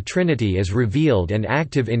thinking of the Trinity as revealed and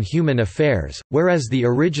active in human affairs, whereas the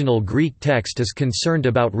original Greek text is concerned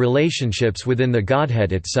about relationships within the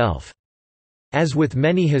Godhead itself. As with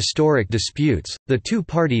many historic disputes, the two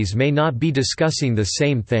parties may not be discussing the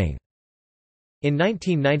same thing." In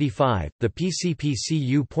 1995, the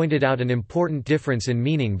PCPCU pointed out an important difference in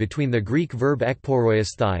meaning between the Greek verb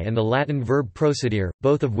ekporoiesthai and the Latin verb procedere,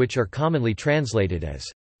 both of which are commonly translated as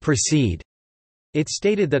proceed. It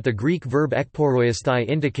stated that the Greek verb ekporoiesthai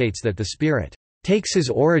indicates that the Spirit takes his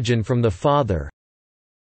origin from the Father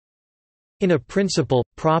in a principal,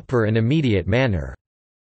 proper and immediate manner,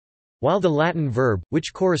 while the Latin verb,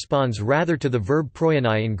 which corresponds rather to the verb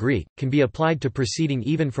proianai in Greek, can be applied to proceeding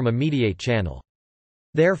even from a mediate channel.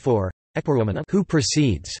 Therefore, who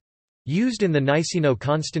proceeds, used in the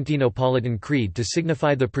Niceno-Constantinopolitan Creed to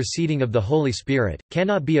signify the proceeding of the Holy Spirit,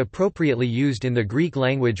 cannot be appropriately used in the Greek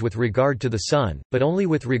language with regard to the Son, but only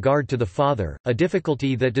with regard to the Father, a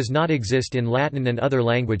difficulty that does not exist in Latin and other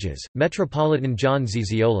languages. Metropolitan John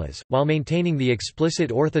Ziziolas, while maintaining the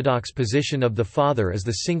explicit Orthodox position of the Father as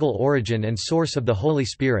the single origin and source of the Holy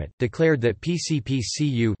Spirit, declared that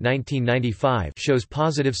PCPCU 1995 shows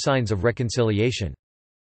positive signs of reconciliation.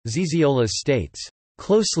 Ziziolas states,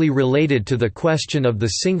 "Closely related to the question of the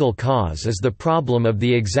single cause is the problem of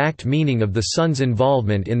the exact meaning of the Son's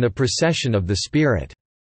involvement in the procession of the Spirit.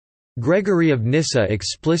 Gregory of Nyssa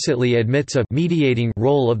explicitly admits a mediating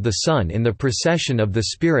role of the Son in the procession of the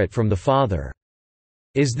Spirit from the Father.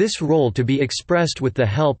 Is this role to be expressed with the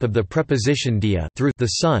help of the preposition dia through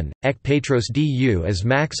the Son, ek patros du, as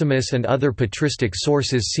Maximus and other patristic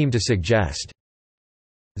sources seem to suggest?"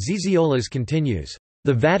 Ziziolas continues,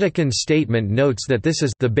 "The Vatican statement notes that this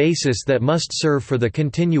is the basis that must serve for the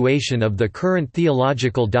continuation of the current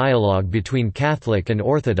theological dialogue between Catholic and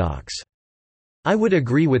Orthodox. I would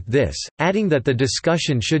agree with this, adding that the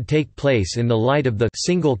discussion should take place in the light of the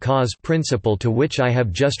single cause principle to which I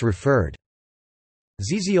have just referred."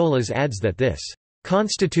 Ziziolas adds that this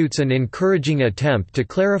constitutes an encouraging attempt to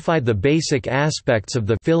clarify the basic aspects of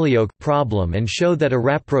the Filioque problem and show that a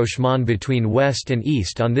rapprochement between West and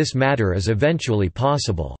East on this matter is eventually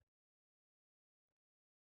possible.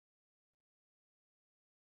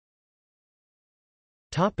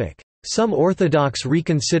 Some Orthodox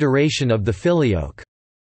reconsideration of the Filioque.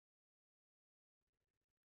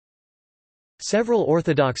 Several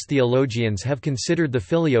Orthodox theologians have considered the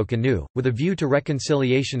Filioque anew, with a view to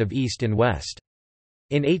reconciliation of East and West.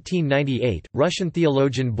 In 1898, Russian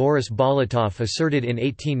theologian Boris Bolotov asserted in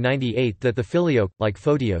 1898 that the Filioque, like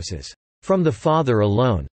Photios's "from the Father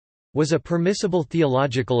alone," was a permissible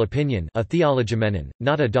theological opinion, a theologimenon,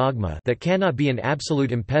 not a dogma, that cannot be an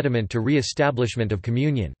absolute impediment to re-establishment of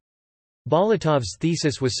communion. Bolotov's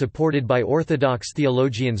thesis was supported by Orthodox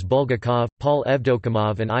theologians Bulgakov, Paul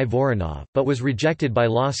Evdokimov, and I. Voronov, but was rejected by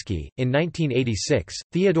Lossky. In 1986,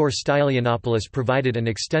 Theodore Stylianopoulos provided an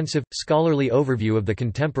extensive, scholarly overview of the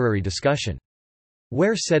contemporary discussion.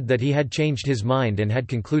 Ware said that he had changed his mind and had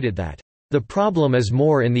concluded that The problem is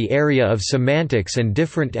more in the area of semantics and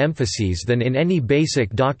different emphases than in any basic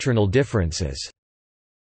doctrinal differences.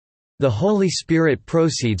 The Holy Spirit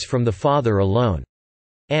proceeds from the Father alone,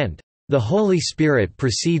 and the Holy Spirit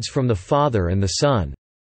proceeds from the Father and the Son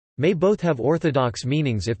may both have orthodox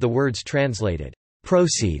meanings if the words translated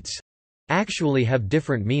proceeds actually have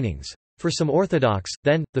different meanings. For some Orthodox,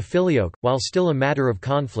 then, the Filioque, while still a matter of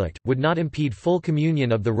conflict, would not impede full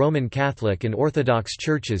communion of the Roman Catholic and Orthodox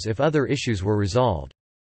churches if other issues were resolved.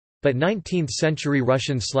 But 19th-century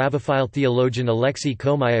Russian Slavophile theologian Alexei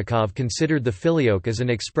Khomayakov considered the Filioque as an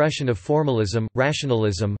expression of formalism,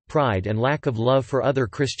 rationalism, pride and lack of love for other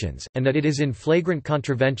Christians, and that it is in flagrant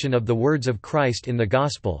contravention of the words of Christ in the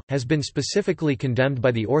Gospel, has been specifically condemned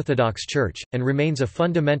by the Orthodox Church, and remains a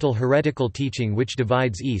fundamental heretical teaching which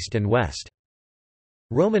divides East and West.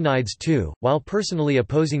 Romanides too, while personally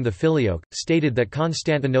opposing the Filioque, stated that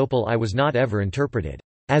Constantinople I was not ever interpreted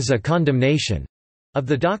as a condemnation of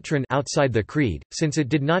the doctrine outside the Creed, since it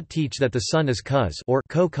did not teach that the Son is cause or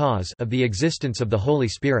co-cause of the existence of the Holy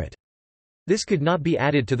Spirit. This could not be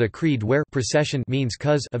added to the Creed where procession means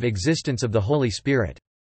cause of existence of the Holy Spirit.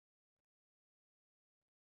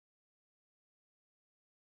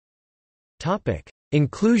 Topic: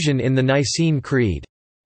 Inclusion in the Nicene Creed.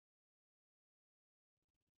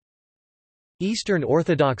 Eastern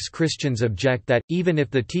Orthodox Christians object that, even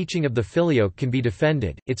if the teaching of the Filioque can be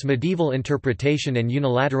defended, its medieval interpretation and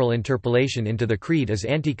unilateral interpolation into the Creed is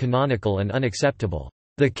anti-canonical and unacceptable.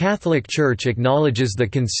 The Catholic Church acknowledges the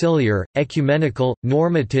conciliar, ecumenical,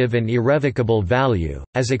 normative and irrevocable value,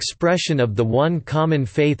 as expression of the one common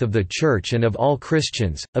faith of the Church and of all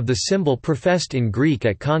Christians, of the symbol professed in Greek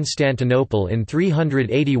at Constantinople in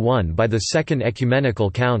 381 by the Second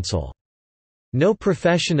Ecumenical Council. No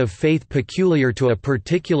profession of faith peculiar to a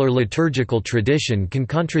particular liturgical tradition can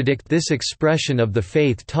contradict this expression of the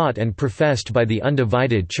faith taught and professed by the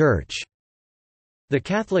undivided Church. The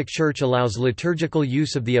Catholic Church allows liturgical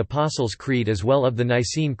use of the Apostles' Creed as well of the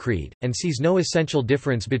Nicene Creed, and sees no essential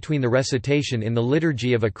difference between the recitation in the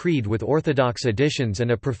liturgy of a creed with Orthodox additions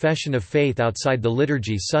and a profession of faith outside the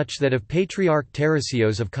liturgy, such that of Patriarch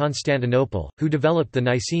Teresios of Constantinople, who developed the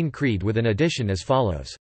Nicene Creed with an addition as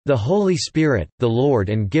follows: "The Holy Spirit, the Lord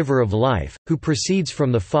and Giver of life, who proceeds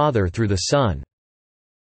from the Father through the Son."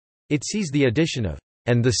 It sees the addition of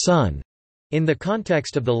 "and the Son" in the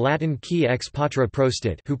context of the Latin qui ex patra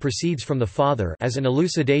prostit, who proceeds from the Father, as an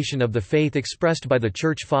elucidation of the faith expressed by the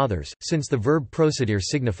Church Fathers, since the verb procedere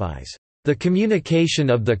signifies the communication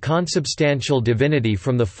of the consubstantial divinity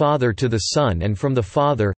from the Father to the Son and from the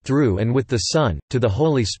Father, through and with the Son, to the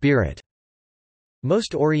Holy Spirit.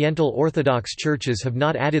 Most Oriental Orthodox churches have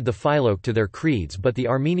not added the Filioque to their creeds, but the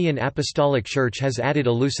Armenian Apostolic Church has added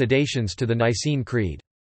elucidations to the Nicene Creed.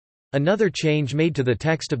 Another change made to the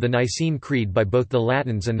text of the Nicene Creed by both the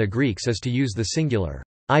Latins and the Greeks is to use the singular,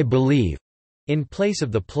 "I believe," in place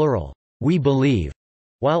of the plural, "we believe."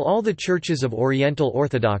 While all the churches of Oriental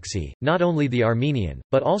Orthodoxy, not only the Armenian,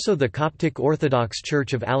 but also the Coptic Orthodox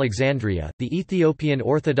Church of Alexandria, the Ethiopian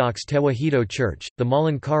Orthodox Tewahedo Church, the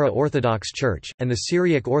Malankara Orthodox Church, and the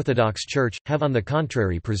Syriac Orthodox Church, have on the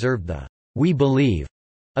contrary preserved the "we believe"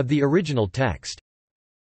 of the original text.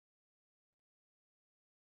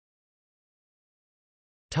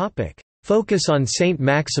 Focus on Saint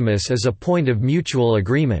Maximus as a point of mutual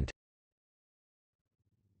agreement.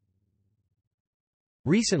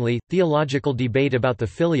 Recently, theological debate about the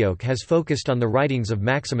Filioque has focused on the writings of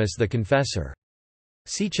Maximus the Confessor.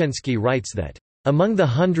 Siecienski writes that, "Among the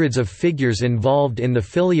hundreds of figures involved in the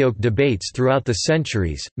Filioque debates throughout the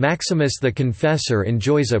centuries, Maximus the Confessor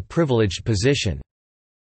enjoys a privileged position."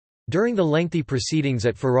 During the lengthy proceedings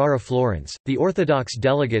at Ferrara, Florence, the Orthodox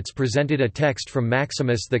delegates presented a text from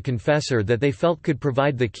Maximus the Confessor that they felt could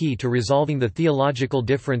provide the key to resolving the theological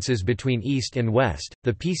differences between East and West.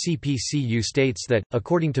 The PCPCU states that,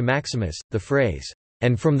 according to Maximus, the phrase,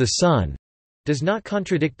 "and from the Son," does not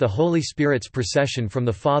contradict the Holy Spirit's procession from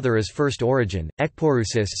the Father as first origin,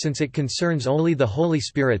 ekporousis, since it concerns only the Holy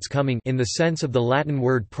Spirit's coming in the sense of the Latin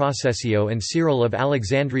word processio, and Cyril of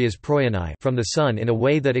Alexandria's proianai from the Son in a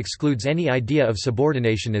way that excludes any idea of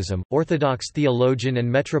subordinationism. Orthodox theologian and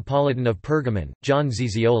Metropolitan of Pergamon, John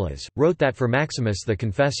Ziziolas, wrote that for Maximus the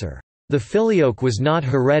Confessor, "The Filioque was not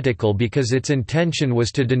heretical because its intention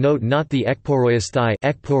was to denote not the ekporoisthai,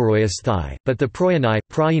 but the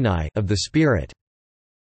proianai of the Spirit."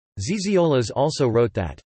 Ziziolas also wrote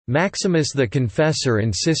that, "Maximus the Confessor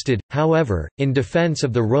insisted, however, in defense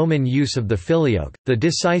of the Roman use of the Filioque. The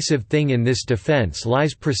decisive thing in this defense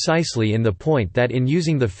lies precisely in the point that in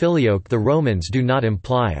using the Filioque the Romans do not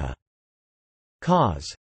imply a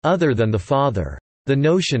cause other than the Father. The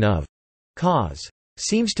notion of cause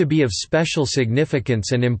seems to be of special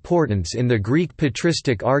significance and importance in the Greek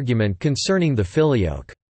patristic argument concerning the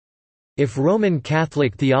Filioque. If Roman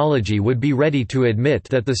Catholic theology would be ready to admit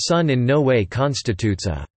that the Son in no way constitutes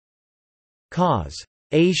a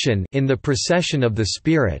causation in the procession of the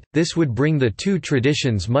Spirit, this would bring the two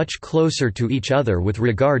traditions much closer to each other with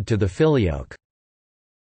regard to the Filioque.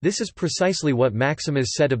 This is precisely what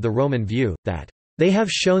Maximus said of the Roman view, that they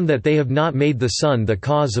have shown that they have not made the Son the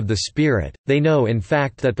cause of the Spirit, they know in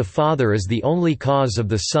fact that the Father is the only cause of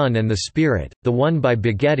the Son and the Spirit, the one by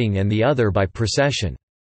begetting and the other by procession.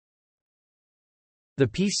 The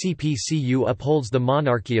PCPCU upholds the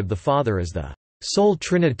monarchy of the Father as the sole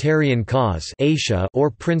Trinitarian cause or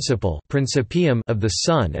principle principium of the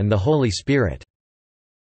Son and the Holy Spirit,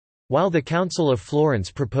 while the Council of Florence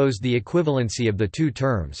proposed the equivalency of the two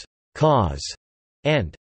terms, cause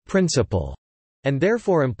and principle, and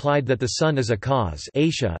therefore implied that the Son is a cause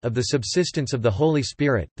of the subsistence of the Holy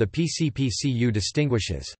Spirit. The PCPCU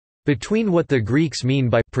distinguishes between what the Greeks mean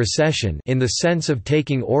by procession in the sense of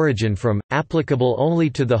taking origin from, applicable only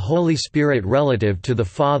to the Holy Spirit relative to the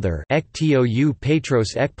Father ek tou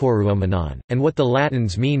Petros ekporuomenon, and what the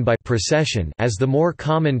Latins mean by procession as the more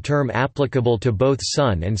common term applicable to both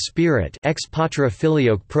Son and Spirit ex patra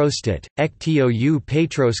filioque prostit, ek tou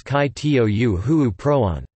Petros kai tou huu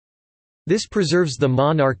proon. This preserves the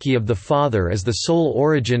monarchy of the Father as the sole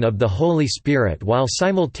origin of the Holy Spirit while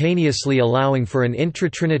simultaneously allowing for an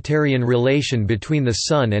intratrinitarian relation between the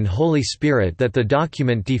Son and Holy Spirit that the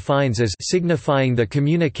document defines as signifying the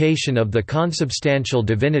communication of the consubstantial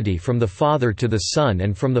divinity from the Father to the Son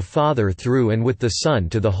and from the Father through and with the Son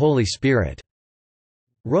to the Holy Spirit.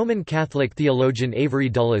 Roman Catholic theologian Avery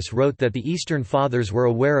Dulles wrote that the Eastern Fathers were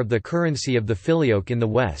aware of the currency of the Filioque in the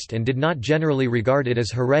West and did not generally regard it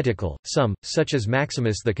as heretical. Some, such as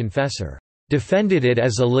Maximus the Confessor, defended it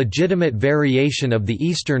as a legitimate variation of the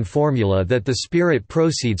Eastern formula that the Spirit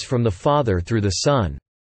proceeds from the Father through the Son.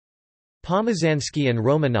 Pomazansky and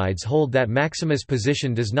Romanides hold that Maximus'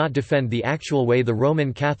 position does not defend the actual way the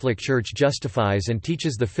Roman Catholic Church justifies and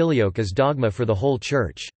teaches the Filioque as dogma for the whole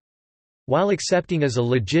Church. While accepting as a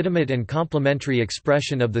legitimate and complementary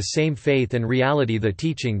expression of the same faith and reality the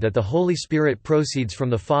teaching that the Holy Spirit proceeds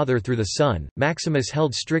from the Father through the Son, Maximus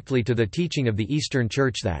held strictly to the teaching of the Eastern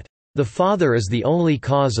Church that, "The Father is the only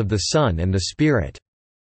cause of the Son and the Spirit,"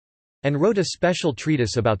 and wrote a special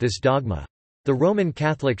treatise about this dogma. The Roman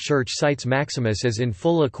Catholic Church cites Maximus as in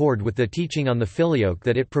full accord with the teaching on the Filioque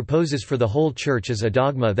that it proposes for the whole Church as a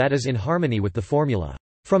dogma that is in harmony with the formula,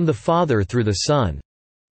 "from the Father through the Son."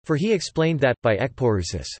 For he explained that, by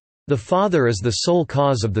ekporousis, the Father is the sole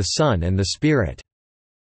cause of the Son and the Spirit,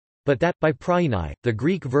 but that, by praenai, the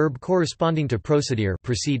Greek verb corresponding to procedere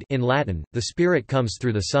proceed in Latin, the Spirit comes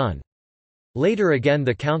through the Son. Later again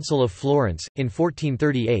the Council of Florence, in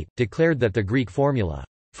 1438, declared that the Greek formula,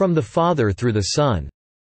 "from the Father through the Son,"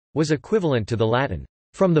 was equivalent to the Latin,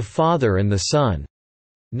 "from the Father and the Son,"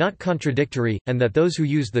 not contradictory, and that those who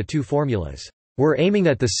used the two formulas were aiming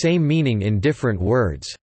at the same meaning in different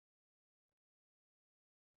words.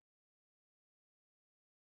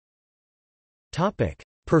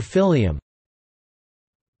 Per filium.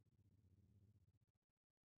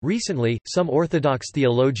 Recently, some Orthodox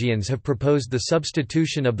theologians have proposed the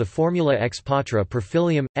substitution of the formula ex patra per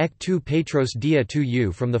filium, ek tou Petros dia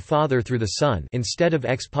tou from the Father through the Son instead of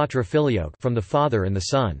ex patra filioque from the Father and the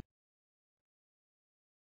Son.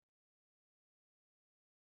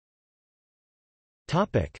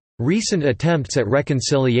 Recent attempts at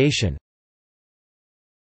reconciliation.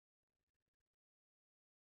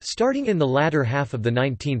 Starting in the latter half of the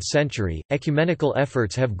 19th century, ecumenical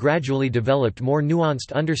efforts have gradually developed more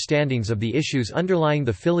nuanced understandings of the issues underlying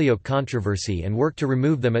the Filioque controversy and work to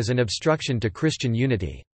remove them as an obstruction to Christian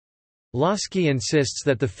unity. Lossky insists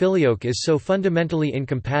that the Filioque is so fundamentally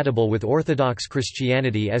incompatible with Orthodox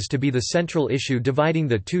Christianity as to be the central issue dividing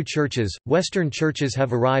the two churches. Western churches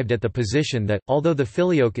have arrived at the position that, although the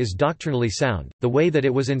Filioque is doctrinally sound, the way that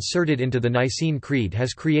it was inserted into the Nicene Creed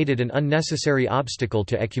has created an unnecessary obstacle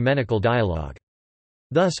to ecumenical dialogue.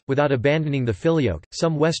 Thus, without abandoning the Filioque,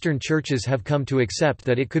 some Western churches have come to accept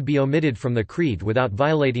that it could be omitted from the Creed without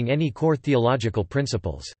violating any core theological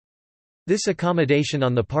principles. This accommodation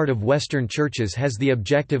on the part of Western churches has the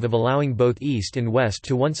objective of allowing both East and West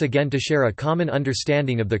to once again to share a common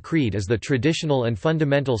understanding of the Creed as the traditional and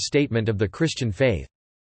fundamental statement of the Christian faith.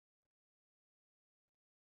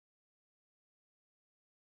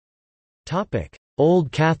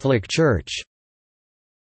 Old Catholic Church.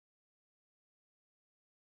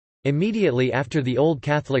 Immediately after the Old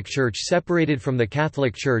Catholic Church separated from the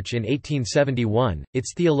Catholic Church in 1871,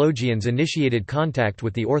 its theologians initiated contact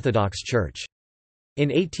with the Orthodox Church. In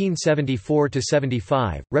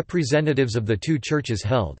 1874–75, representatives of the two churches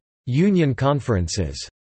held «union conferences»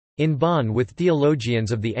 in Bonn with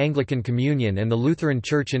theologians of the Anglican Communion and the Lutheran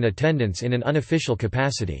Church in attendance in an unofficial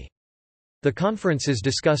capacity. The conferences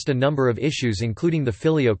discussed a number of issues including the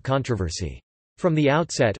Filioque controversy. From the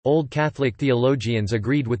outset, Old Catholic theologians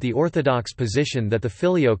agreed with the Orthodox position that the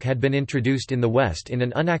Filioque had been introduced in the West in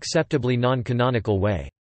an unacceptably non-canonical way.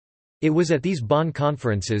 It was at these Bonn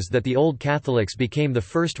conferences that the Old Catholics became the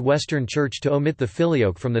first Western Church to omit the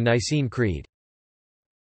Filioque from the Nicene Creed.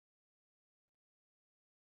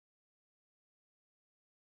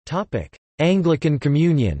 Anglican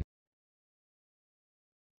Communion.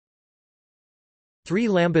 Three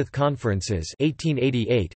Lambeth Conferences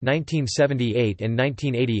 1888, 1978 and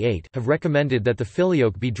 1988 have recommended that the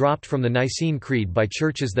Filioque be dropped from the Nicene Creed by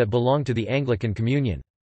churches that belong to the Anglican Communion.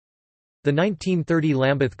 The 1930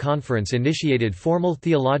 Lambeth Conference initiated formal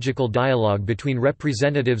theological dialogue between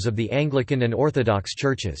representatives of the Anglican and Orthodox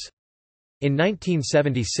churches. In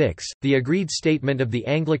 1976, the agreed statement of the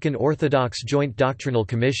Anglican Orthodox Joint Doctrinal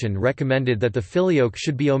Commission recommended that the Filioque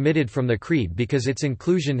should be omitted from the Creed because its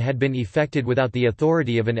inclusion had been effected without the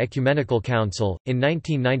authority of an ecumenical council. In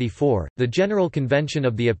 1994, the General Convention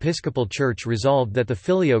of the Episcopal Church resolved that the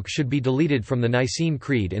Filioque should be deleted from the Nicene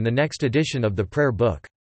Creed in the next edition of the Prayer Book.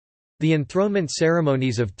 The enthronement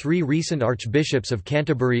ceremonies of three recent Archbishops of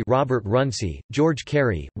Canterbury, Robert Runcie, George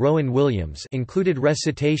Carey, Rowan Williams, included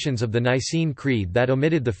recitations of the Nicene Creed that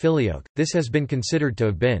omitted the Filioque. This has been considered to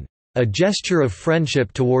have been a gesture of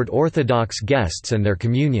friendship toward Orthodox guests and their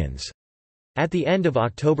communions. At the end of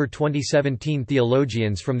October 2017,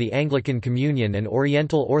 theologians from the Anglican Communion and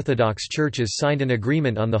Oriental Orthodox churches signed an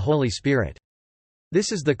agreement on the Holy Spirit.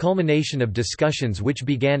 This is the culmination of discussions which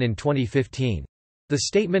began in 2015. The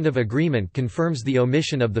Statement of Agreement confirms the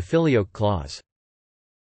omission of the Filioque clause.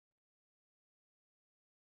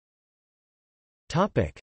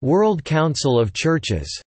 World Council of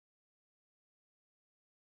Churches.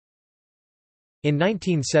 In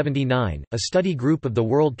 1979, a study group of the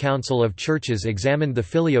World Council of Churches examined the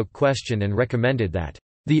Filioque question and recommended that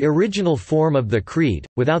the original form of the Creed,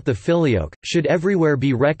 without the Filioque, should everywhere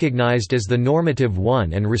be recognized as the normative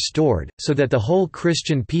one and restored, so that the whole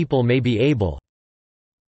Christian people may be able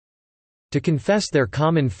to confess their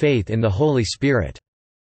common faith in the Holy Spirit.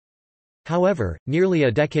 However, nearly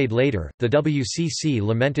a decade later, the WCC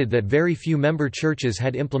lamented that very few member churches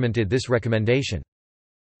had implemented this recommendation.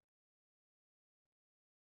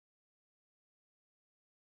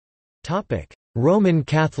 Roman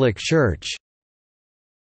Catholic Church.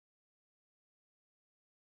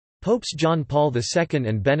 Popes John Paul II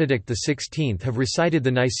and Benedict XVI have recited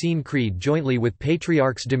the Nicene Creed jointly with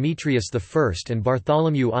Patriarchs Demetrius I and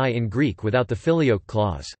Bartholomew I in Greek without the Filioque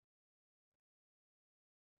clause.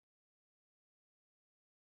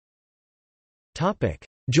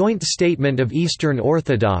 Joint Statement of Eastern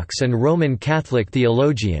Orthodox and Roman Catholic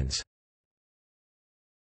Theologians.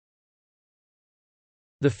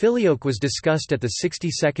 The Filioque was discussed at the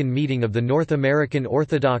 62nd meeting of the North American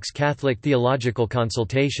Orthodox Catholic Theological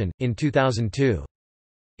Consultation, in 2002.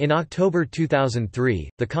 In October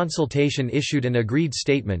 2003, the consultation issued an agreed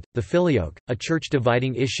statement, The Filioque, a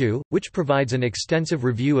church-dividing issue, which provides an extensive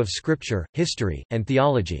review of scripture, history, and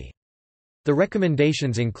theology. The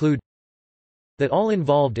recommendations include that all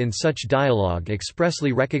involved in such dialogue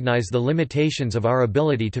expressly recognize the limitations of our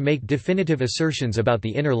ability to make definitive assertions about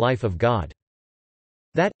the inner life of God.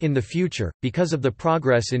 That, in the future, because of the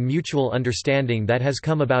progress in mutual understanding that has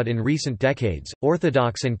come about in recent decades,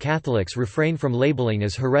 Orthodox and Catholics refrain from labeling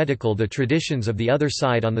as heretical the traditions of the other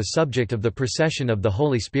side on the subject of the procession of the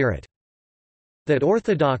Holy Spirit. That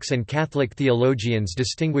Orthodox and Catholic theologians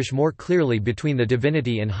distinguish more clearly between the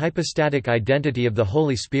divinity and hypostatic identity of the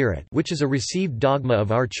Holy Spirit, which is a received dogma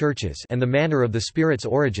of our churches, and the manner of the Spirit's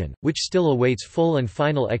origin, which still awaits full and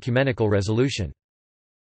final ecumenical resolution.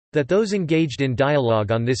 That those engaged in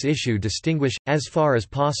dialogue on this issue distinguish, as far as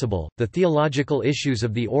possible, the theological issues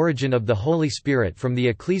of the origin of the Holy Spirit from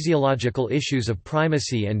the ecclesiological issues of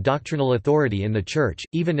primacy and doctrinal authority in the Church,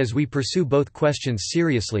 even as we pursue both questions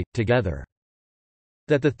seriously, together.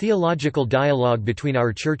 That the theological dialogue between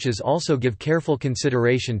our churches also give careful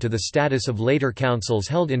consideration to the status of later councils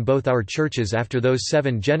held in both our churches after those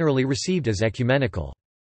 7 generally received as ecumenical.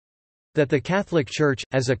 That the Catholic Church,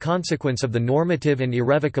 as a consequence of the normative and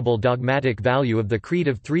irrevocable dogmatic value of the Creed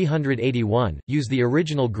of 381, use the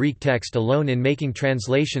original Greek text alone in making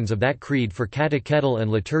translations of that creed for catechetical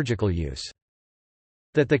and liturgical use.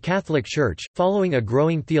 That the Catholic Church, following a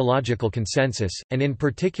growing theological consensus, and in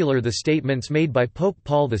particular the statements made by Pope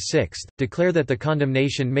Paul VI, declare that the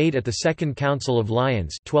condemnation made at the Second Council of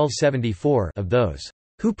Lyons 1274 of those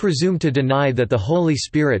who presume to deny that the Holy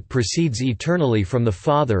Spirit proceeds eternally from the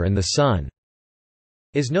Father and the Son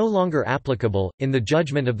is no longer applicable. In the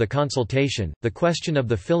judgment of the consultation, the question of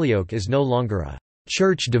the Filioque is no longer a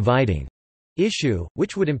church-dividing issue,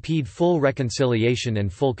 which would impede full reconciliation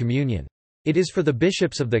and full communion. It is for the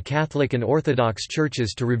bishops of the Catholic and Orthodox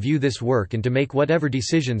churches to review this work and to make whatever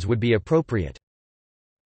decisions would be appropriate.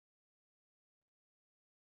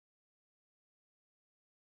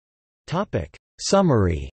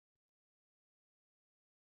 Summary.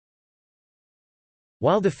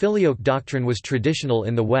 While the Filioque doctrine was traditional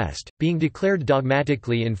in the West, being declared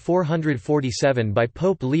dogmatically in 447 by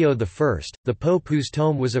Pope Leo I, the pope whose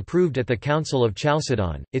tome was approved at the Council of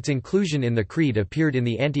Chalcedon, its inclusion in the Creed appeared in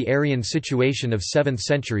the anti-Arian situation of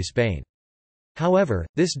 7th-century Spain. However,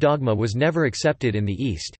 this dogma was never accepted in the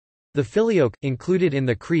East. The Filioque, included in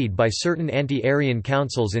the Creed by certain anti-Arian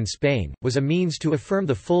councils in Spain, was a means to affirm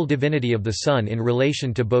the full divinity of the Son in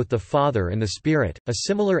relation to both the Father and the Spirit. A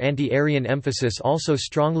similar anti-Arian emphasis also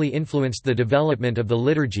strongly influenced the development of the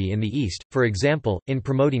liturgy in the East, for example, in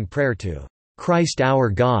promoting prayer to Christ our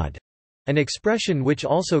God, an expression which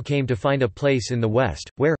also came to find a place in the West,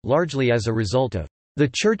 where, largely as a result of the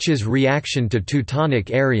Church's reaction to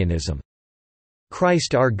Teutonic Arianism,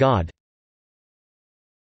 Christ our God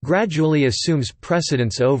gradually assumes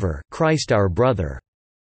precedence over Christ our brother.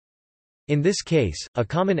 In this case, a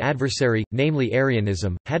common adversary, namely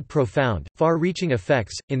Arianism, had profound, far-reaching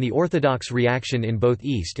effects, in the Orthodox reaction in both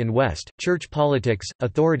East and West: church politics,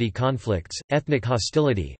 authority conflicts, ethnic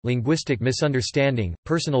hostility, linguistic misunderstanding,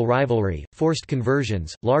 personal rivalry, forced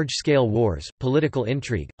conversions, large-scale wars, political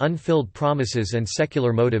intrigue, unfilled promises and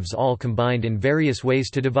secular motives all combined in various ways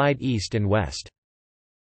to divide East and West.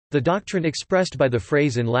 The doctrine expressed by the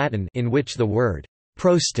phrase in Latin in which the word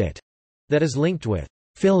prostate, that is linked with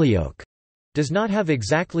filioque, does not have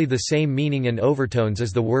exactly the same meaning and overtones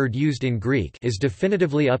as the word used in Greek, is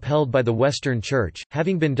definitively upheld by the Western Church,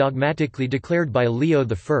 having been dogmatically declared by Leo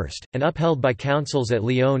I, and upheld by councils at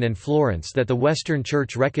Lyon and Florence that the Western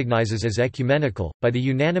Church recognizes as ecumenical, by the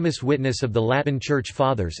unanimous witness of the Latin Church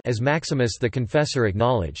Fathers as Maximus the Confessor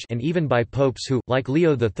acknowledged, and even by popes who, like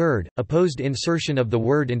Leo III, opposed insertion of the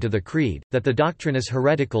word into the Creed. That the doctrine is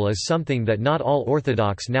heretical is something that not all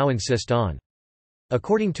Orthodox now insist on.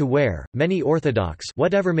 According to Ware, many Orthodox,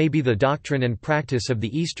 whatever may be the doctrine and practice of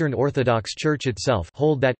the Eastern Orthodox Church itself,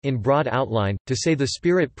 hold that, in broad outline, to say the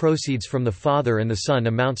Spirit proceeds from the Father and the Son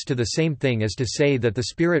amounts to the same thing as to say that the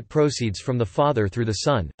Spirit proceeds from the Father through the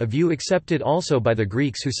Son, a view accepted also by the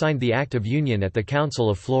Greeks who signed the Act of Union at the Council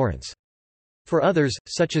of Florence. For others,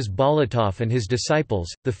 such as Bolotov and his disciples,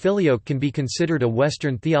 the Filioque can be considered a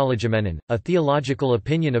Western theologimenon, a theological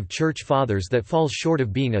opinion of Church Fathers that falls short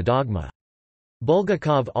of being a dogma.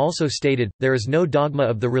 Bulgakov also stated, there is no dogma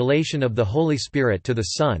of the relation of the Holy Spirit to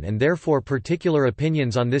the Son, and therefore particular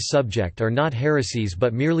opinions on this subject are not heresies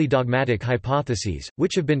but merely dogmatic hypotheses,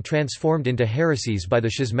 which have been transformed into heresies by the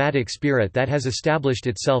schismatic spirit that has established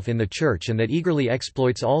itself in the Church and that eagerly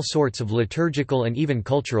exploits all sorts of liturgical and even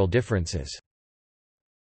cultural differences.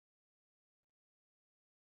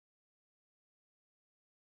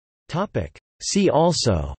 See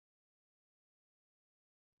also: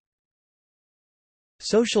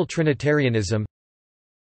 Social Trinitarianism.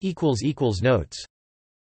 Notes